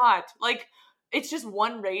 why not? Like, it's just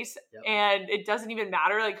one race and it doesn't even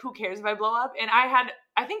matter. Like, who cares if I blow up? And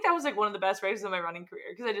I think that was like one of the best races of my running career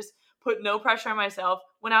because I just put no pressure on myself,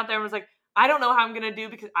 went out there and was like, I don't know how I'm going to do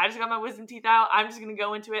because I just got my wisdom teeth out. I'm just going to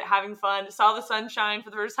go into it having fun. Saw the sunshine for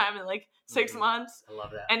the first time in like 6 months. I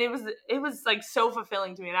love that. And it was like so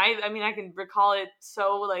fulfilling to me. And I mean, I can recall it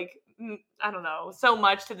so like, I don't know, so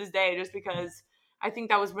much to this day just because I think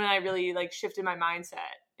that was when I really like shifted my mindset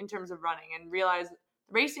in terms of running and realized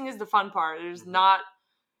racing is the fun part. There's not,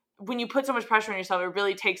 when you put so much pressure on yourself, it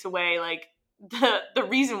really takes away like the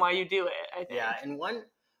reason why you do it, I think. Yeah. And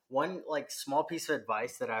one like small piece of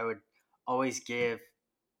advice that I would always give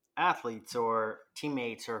athletes or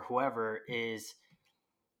teammates or whoever is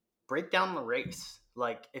break down the race.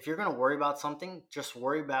 Like if you're going to worry about something, just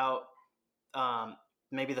worry about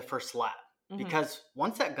maybe the first lap. Because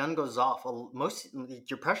once that gun goes off, most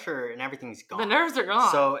your pressure and everything's gone. The nerves are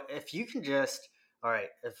gone. So if you can just, all right,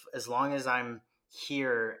 as long as I'm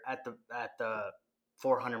here at the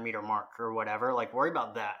 400 meter mark or whatever, like worry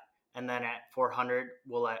about that. And then at 400,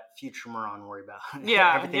 we'll let future Meron worry about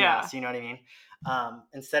everything else. You know what I mean?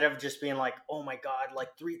 Instead of just being like, oh my God, like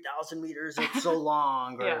 3,000 meters, it's so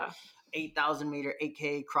long. Or 8,000 meter,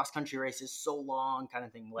 8K cross country race is so long kind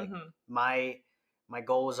of thing. Like Mm-hmm. my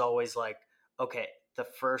goal was always like, okay, the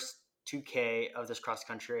first 2K of this cross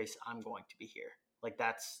country race, I'm going to be here. Like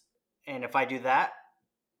and if I do that,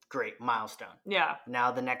 great, milestone. Yeah.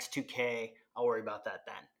 Now the next 2K, I'll worry about that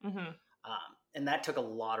then. Mm-hmm. And that took a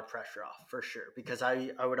lot of pressure off for sure, because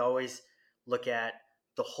I would always look at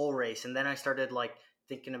the whole race. And then I started like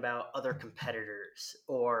thinking about other competitors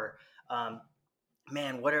or,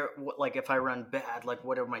 man, like if I run bad, like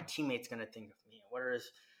what are my teammates going to think of me?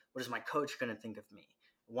 What is my coach going to think of me?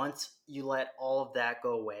 Once you let all of that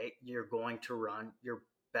go away, you're going to run your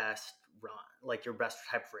best run, like your best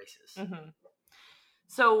type of races. Mm-hmm.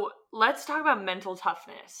 So let's talk about mental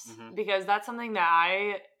toughness, because that's something that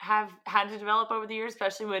I have had to develop over the years,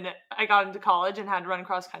 especially when I got into college and had to run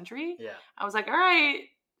cross country. Yeah. I was like, all right,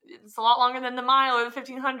 it's a lot longer than the mile or the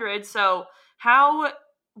 1500. So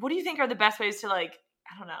what do you think are the best ways to, like,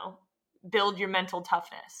 I don't know, build your mental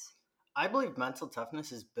toughness? I believe mental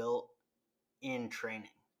toughness is built in training.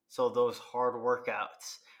 So those hard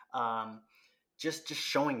workouts, just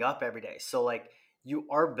showing up every day. So like you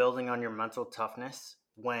are building on your mental toughness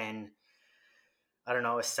when, I don't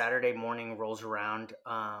know, a Saturday morning rolls around,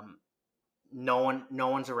 no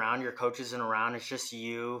one's around, your coach isn't around, it's just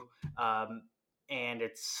you, and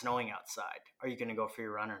it's snowing outside. Are you going to go for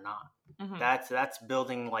your run or not? Mm-hmm. That's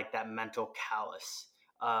building like that mental callus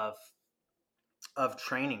of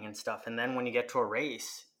training and stuff. And then when you get to a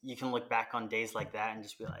race, you can look back on days like that and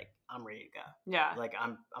just be like, I'm ready to go. Yeah. Like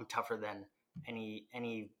I'm tougher than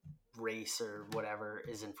any race or whatever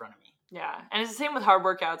is in front of me. Yeah. And it's the same with hard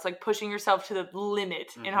workouts, like pushing yourself to the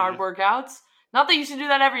limit in hard workouts. Not that you should do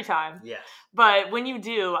that every time. Yes. But when you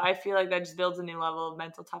do, I feel like that just builds a new level of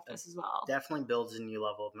mental toughness as well. Definitely builds a new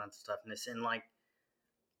level of mental toughness. And like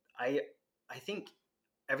I think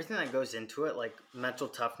everything that goes into it, like mental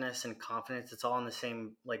toughness and confidence, it's all in the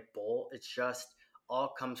same like bowl. It's just all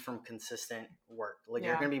comes from consistent work. Like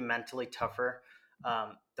you're going to be mentally tougher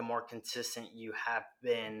the more consistent you have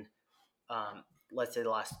been, let's say the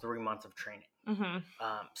last 3 months of training. Mm-hmm.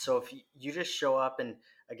 So if you just show up and,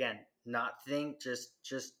 again, not think, just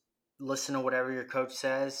listen to whatever your coach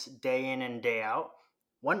says day in and day out.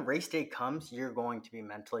 When race day comes, you're going to be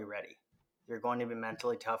mentally ready. You're going to be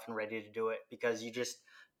mentally tough and ready to do it because you just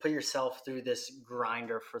put yourself through this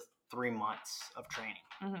grinder for 3 months of training.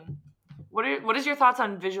 Mm-hmm. What is your thoughts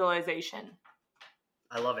on visualization?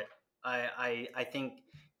 I love it. I think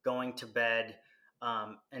going to bed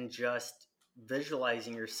and just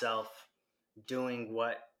visualizing yourself doing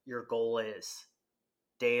what your goal is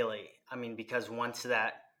daily. I mean, because once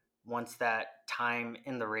that time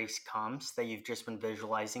in the race comes that you've just been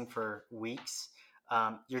visualizing for weeks,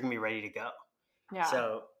 you're gonna be ready to go. Yeah.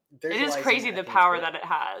 So it is crazy the power that it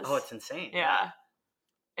has. Oh, it's insane. Yeah.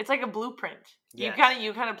 It's like a blueprint. Yes.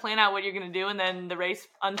 You kind of plan out what you're gonna do, and then the race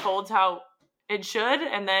unfolds how it should,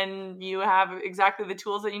 and then you have exactly the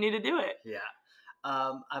tools that you need to do it. Yeah.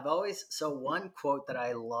 One quote that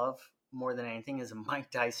I love more than anything is a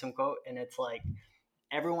Mike Tyson quote, and it's like,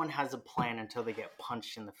 everyone has a plan until they get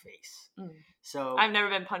punched in the face. So I've never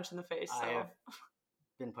been punched in the face. So. I have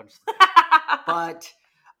been punched in the face. But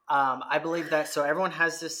I believe that, so everyone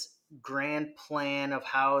has this grand plan of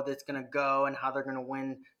how that's going to go and how they're going to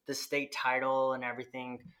win the state title and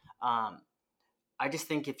everything. I just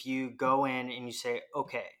think if you go in and you say,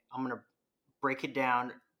 okay, I'm going to break it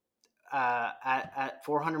down at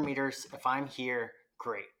 400 meters, if I'm here,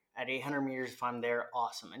 great. At 800 meters, if I'm there,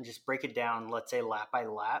 awesome. And just break it down, let's say lap by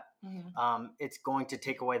lap. Mm-hmm. It's going to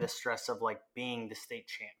take away the stress of like being the state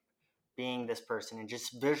champ, being this person, and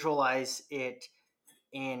just visualize it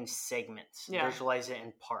in segments, visualize it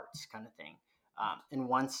in parts kind of thing. And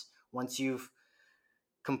once you've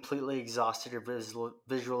completely exhausted your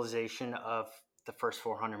visualization of the first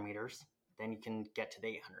 400 meters, then you can get to the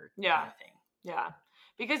 800 kind of thing. Yeah.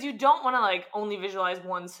 Because you don't want to like only visualize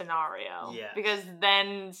one scenario. Yeah. Because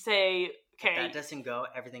then say, okay, if that doesn't go,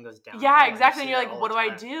 everything goes down. Yeah, exactly. And you're like, what do I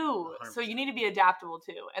do? 100%. So you need to be adaptable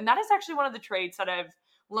too. And that is actually one of the traits that I've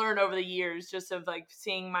learned over the years, just of like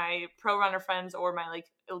seeing my pro runner friends or my like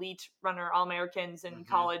elite runner All-Americans in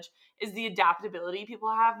college, is the adaptability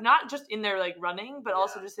people have, not just in their like running, but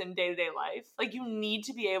also just in day-to-day life. Like you need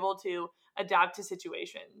to be able to adapt to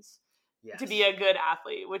situations to be a good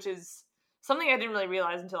athlete, which is something I didn't really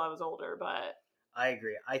realize until I was older. But I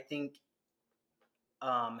agree. I think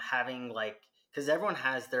having like, because everyone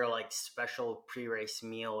has their like special pre-race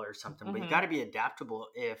meal or something, but you got to be adaptable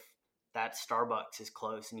if that Starbucks is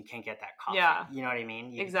closed and you can't get that coffee. Yeah. You know what I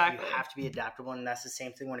mean? Exactly. You have to be adaptable, and that's the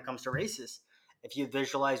same thing when it comes to races. If you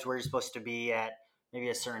visualize where you're supposed to be at maybe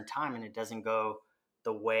a certain time and it doesn't go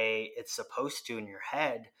the way it's supposed to in your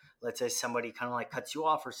head. Let's say somebody kind of like cuts you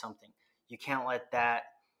off or something. You can't let that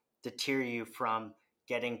deter you from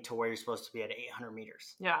getting to where you're supposed to be at 800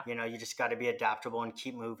 meters. Yeah. You know, you just got to be adaptable and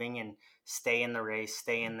keep moving and stay in the race,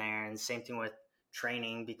 stay in there. And same thing with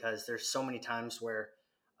training, because there's so many times where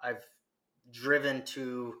I've driven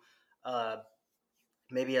to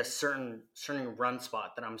maybe a certain run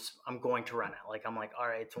spot that I'm going to run at. Like I'm like, all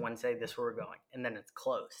right, it's Wednesday, this is where we're going, and then it's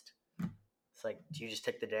closed. It's like, do you just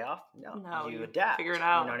take the day off? No, you adapt. Figure it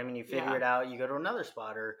out. You know what I mean? You figure it out. You go to another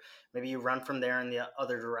spot, or maybe you run from there in the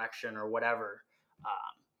other direction, or whatever.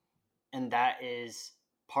 And that is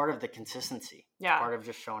part of the consistency. Yeah, part of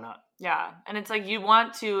just showing up. Yeah, and it's like you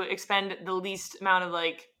want to expend the least amount of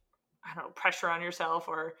like, I don't know, pressure on yourself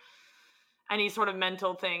or any sort of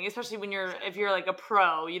mental thing, especially when if you're like a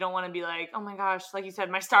pro. You don't want to be like, oh my gosh, like you said,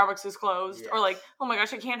 my Starbucks is closed, or like, oh my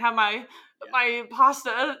gosh, I can't have my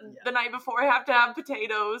pasta the night before. I have to have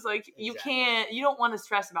potatoes. Like you don't want to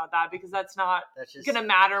stress about that, because that's gonna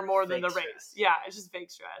matter more than the race. Stress. Yeah, it's just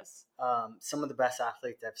fake stress. Some of the best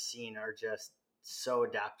athletes I've seen are just so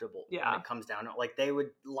adaptable when it comes down to, like, they would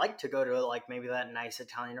like to go to like maybe that nice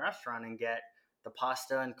Italian restaurant and get the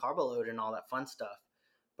pasta and carb load and all that fun stuff.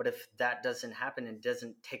 But if that doesn't happen, it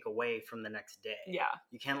doesn't take away from the next day. Yeah.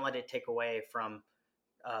 You can't let it take away from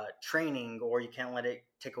training, or you can't let it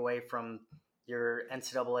take away from your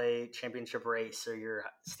NCAA championship race or your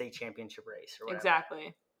state championship race or whatever.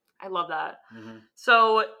 Exactly. I love that. Mm-hmm.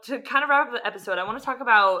 So to kind of wrap up the episode, I want to talk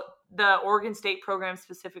about the Oregon State program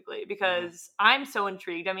specifically, because I'm so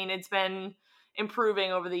intrigued. I mean, it's been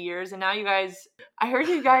improving over the years, and now I heard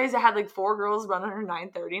you guys had like 4 girls run under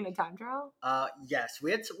 9:30 in a time trial. Yes,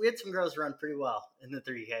 we had some girls run pretty well in the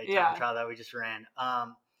 3K time trial that we just ran.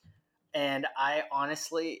 And I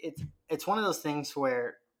honestly, it's one of those things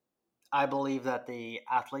where I believe that the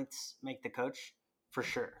athletes make the coach, for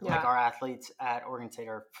sure. Yeah. Like, our athletes at Oregon State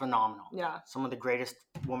are phenomenal. Yeah. Some of the greatest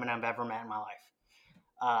women I've ever met in my life.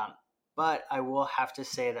 But I will have to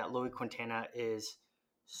say that Louis Quintana is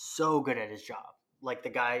so good at his job. Like, the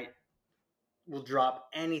guy will drop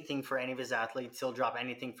anything for any of his athletes. He'll drop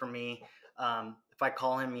anything for me. If I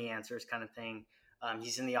call him, he answers, kind of thing.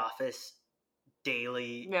 He's in the office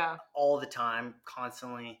daily, all the time,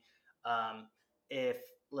 constantly. If,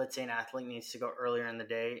 let's say, an athlete needs to go earlier in the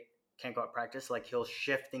day, can't go at practice, like, he'll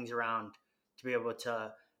shift things around to be able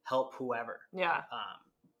to help whoever. Yeah.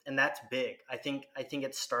 And that's big. I think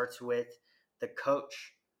it starts with the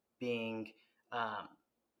coach being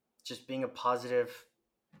just being a positive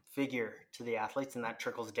figure to the athletes, and that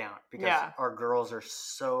trickles down, because our girls are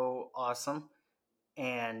so awesome,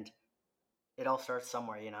 and it all starts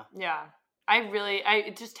somewhere, you know? Yeah.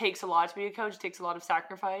 It just takes a lot to be a coach. It takes a lot of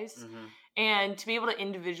sacrifice. Mm-hmm. And to be able to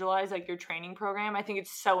individualize like your training program, I think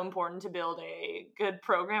it's so important to build a good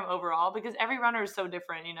program overall, because every runner is so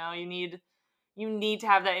different. You know, you need to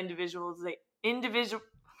have that individualization.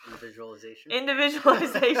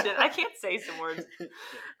 I can't say some words.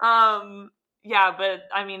 Yeah, but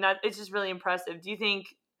I mean, that it's just really impressive. Do you think,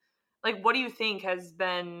 like, what do you think has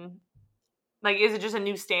been, like, is it just a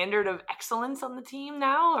new standard of excellence on the team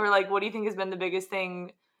now? Or, like, what do you think has been the biggest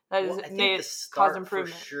thing that has made it cause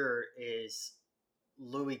improvement? For sure is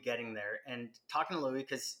Louis getting there. And talking to Louis,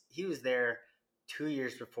 because he was there 2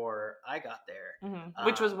 years before I got there. Mm-hmm.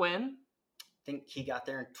 Which was when? I think he got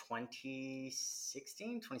there in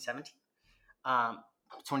 2017.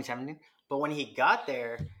 2017. But when he got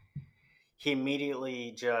there, he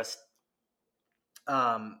immediately just,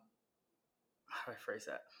 how do I phrase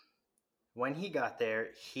that? When he got there,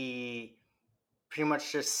 he pretty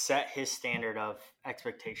much just set his standard of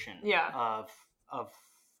expectation of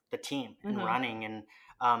the team and running. And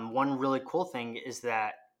one really cool thing is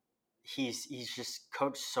that he's just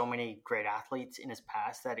coached so many great athletes in his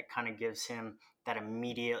past that it kind of gives him that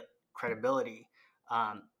immediate credibility.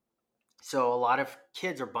 So a lot of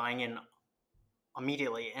kids are buying in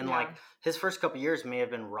immediately. And like, his first couple years may have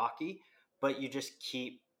been rocky, but you just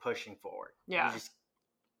keep pushing forward. Yeah. You just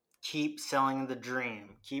keep selling the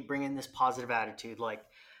dream, keep bringing this positive attitude. Like,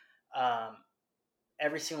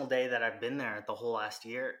 every single day that I've been there the whole last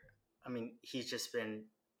year, I mean, he's just been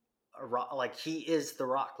a rock. Like, he is the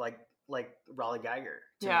rock, like Raleigh Geiger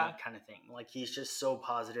to me, kind of thing. Like, he's just so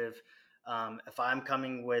positive. If I'm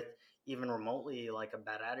coming with even remotely like a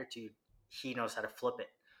bad attitude, he knows how to flip it.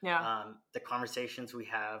 Yeah. The conversations we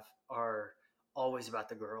have are always about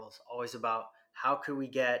the girls, always about how could we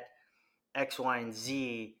get X, Y, and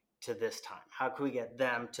Z to this time? How can we get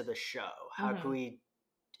them to the show? How can we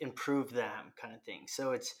improve them, kind of thing?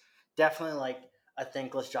 So it's definitely like a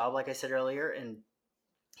thankless job, like I said earlier, and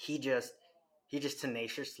he just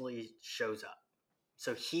tenaciously shows up.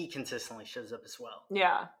 So he consistently shows up as well.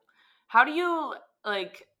 Yeah. How do you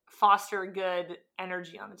like foster good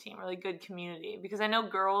energy on the team or like good community? Because I know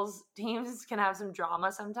girls teams can have some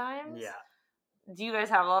drama sometimes. Yeah. Do you guys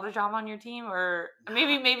have a lot of drama on your team, or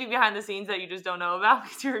maybe behind the scenes that you just don't know about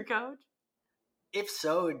because you're a coach? If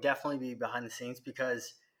so, it'd definitely be behind the scenes,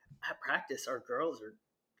 because at practice our girls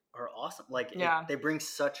are awesome. Like they bring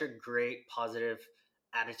such a great positive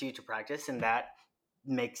attitude to practice, and that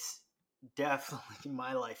makes definitely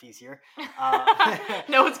my life easier.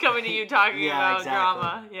 No one's coming to you talking about exactly.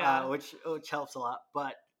 drama. Yeah, which helps a lot.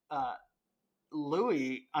 But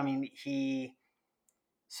Louis, I mean,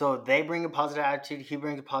 so they bring a positive attitude. He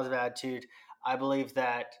brings a positive attitude. I believe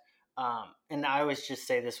that, and I always just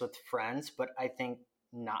say this with friends, but I think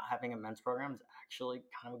not having a men's program is actually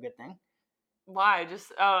kind of a good thing. Why?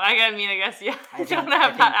 Just I guess yeah. I don't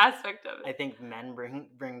have that aspect of it. I think men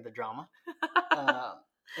bring the drama,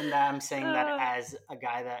 and I'm saying that as a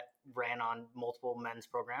guy that ran on multiple men's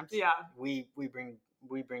programs. Yeah, we bring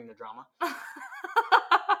the drama.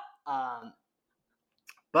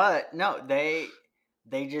 But no, they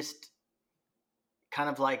just kind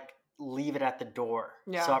of like leave it at the door.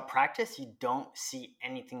 Yeah. So at practice, you don't see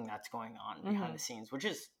anything that's going on behind the scenes, which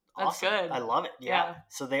is awesome. That's good. I love it. Yeah.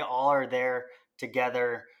 So they all are there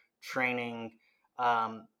together, training,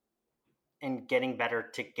 and getting better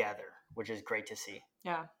together, which is great to see.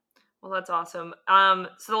 Yeah. Well, that's awesome.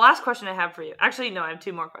 So the last question I have for you, actually, no, I have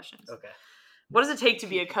two more questions. Okay. What does it take to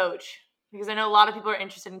be a coach? Because I know a lot of people are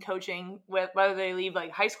interested in coaching, whether they leave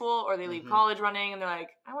like high school or they leave college running, and they're like,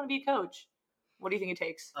 I want to be a coach. What do you think it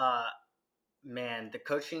takes? Man, the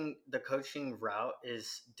coaching route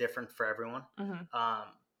is different for everyone.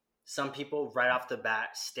 Some people right off the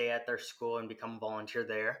bat stay at their school and become a volunteer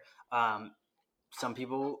there. Some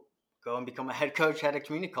people go and become a head coach at a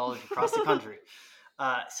community college across the country.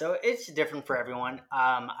 So it's different for everyone.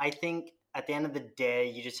 I think at the end of the day,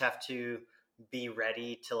 you just have to be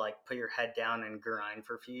ready to like put your head down and grind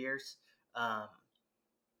for a few years.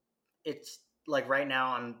 It's like right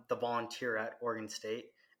now I'm the volunteer at Oregon State,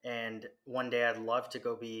 and one day I'd love to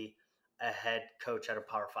go be a head coach at a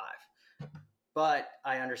Power 5. But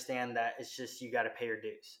I understand that it's just, you got to pay your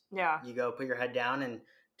dues. Yeah. You go put your head down and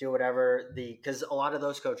do whatever because a lot of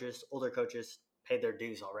those coaches, older coaches, paid their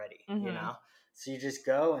dues already, you know? So you just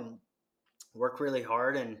go and work really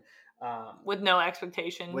hard and with no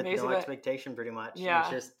expectation. With basically. No expectation, pretty much. Yeah.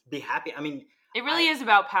 You just be happy. I mean, it really is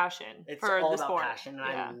about passion. It's for all the about sport. Passion, and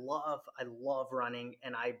I love running,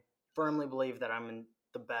 and I firmly believe that I'm in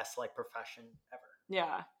the best like profession ever.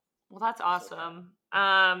 Yeah. Well, that's awesome.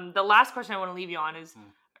 The last question I want to leave you on is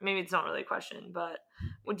maybe it's not really a question, but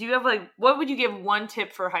what would you give one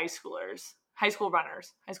tip for high school runners, high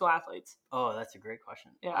school athletes? Oh, that's a great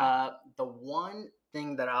question. Yeah. The one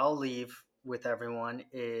thing that I'll leave with everyone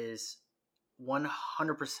is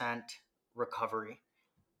 100% recovery,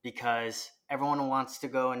 because everyone wants to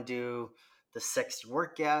go and do the 60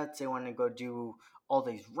 workouts. They want to go do all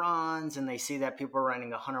these runs, and they see that people are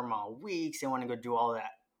running 100-mile weeks. They want to go do all that.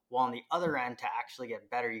 While on the other end, to actually get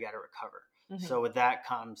better, you got to recover. So with that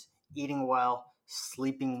comes eating well,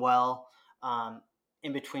 sleeping well,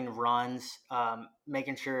 in between runs,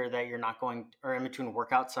 making sure that you're not going, or in between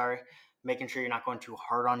workouts, making sure you're not going too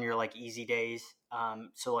hard on your like easy days.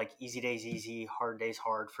 So like easy days easy, hard days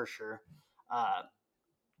hard, for sure.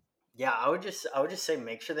 Yeah, I would just say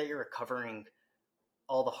make sure that you're recovering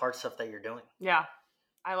all the hard stuff that you're doing. Yeah,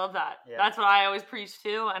 I love that. Yeah. That's what I always preach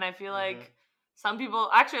too, and I feel like some people,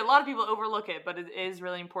 actually a lot of people overlook it, but it is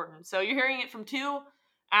really important. So you're hearing it from two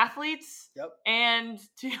athletes and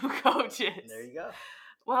two coaches. There you go.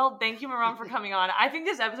 Well, thank you, Meron, for coming on. I think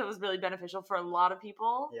this episode was really beneficial for a lot of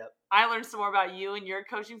people. Yep. I learned some more about you and your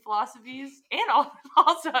coaching philosophies, and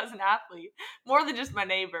also as an athlete, more than just my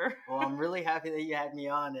neighbor. Well, I'm really happy that you had me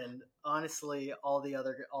on, and honestly, all the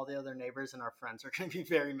other neighbors and our friends are going to be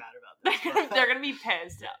very mad about this. They're going to be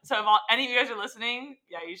pissed. So if any of you guys are listening,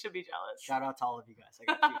 yeah, you should be jealous. Shout out to all of you guys.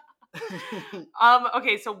 I got you.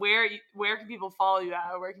 Okay, so where can people follow you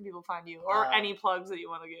at, or where can people find you, or any plugs that you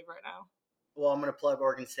want to give right now? Well, I'm going to plug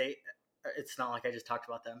Oregon State. It's not like I just talked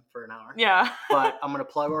about them for an hour. Yeah. But I'm going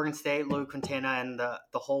to plug Oregon State, Louis Quintana, and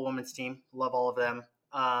the whole women's team. Love all of them.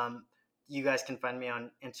 You guys can find me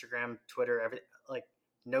on Instagram, Twitter, everything. Like,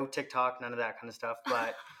 no TikTok, none of that kind of stuff.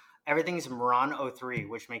 But everything's Meron03,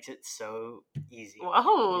 which makes it so easy.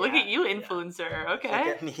 Whoa, look at you, influencer. Yeah. Okay.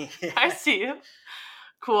 Look at me. I see you.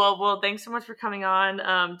 Cool. Well, thanks so much for coming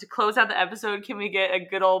on. To close out the episode, can we get a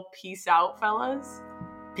good old peace out, fellas?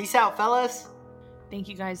 Peace out, fellas. Thank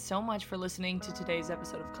you guys so much for listening to today's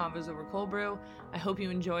episode of Convos Over Cold Brew. I hope you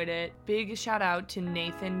enjoyed it. Big shout out to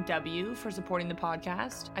Nathan W. for supporting the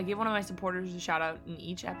podcast. I give one of my supporters a shout out in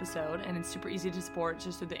each episode, and it's super easy to support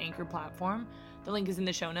just through the Anchor platform. The link is in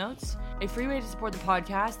the show notes. A free way to support the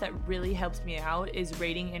podcast that really helps me out is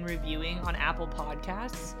rating and reviewing on Apple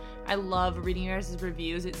Podcasts. I love reading your guys'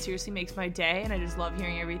 reviews. It seriously makes my day, and I just love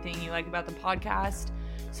hearing everything you like about the podcast.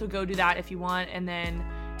 So go do that if you want. And then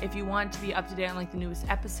if you want to be up to date on like the newest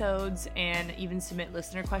episodes and even submit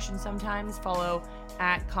listener questions sometimes, follow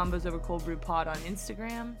at Combos Over Cold Brew Pod on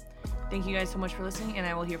Instagram. Thank you guys so much for listening, and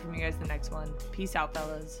I will hear from you guys in the next one. Peace out,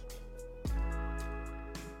 fellas.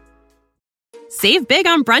 Save big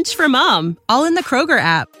on brunch for mom, all in the Kroger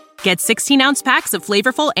app. Get 16-ounce packs of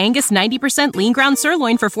flavorful Angus 90% lean ground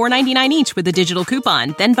sirloin for $4.99 each with a digital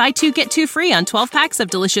coupon. Then buy 2, get 2 free on 12 packs of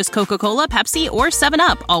delicious Coca-Cola, Pepsi, or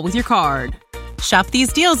 7-Up, all with your card. Shop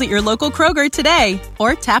these deals at your local Kroger today,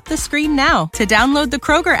 or tap the screen now to download the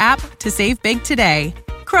Kroger app to save big today.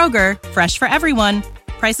 Kroger, fresh for everyone.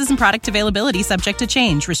 Prices and product availability subject to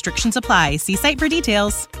change. Restrictions apply. See site for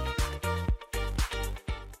details.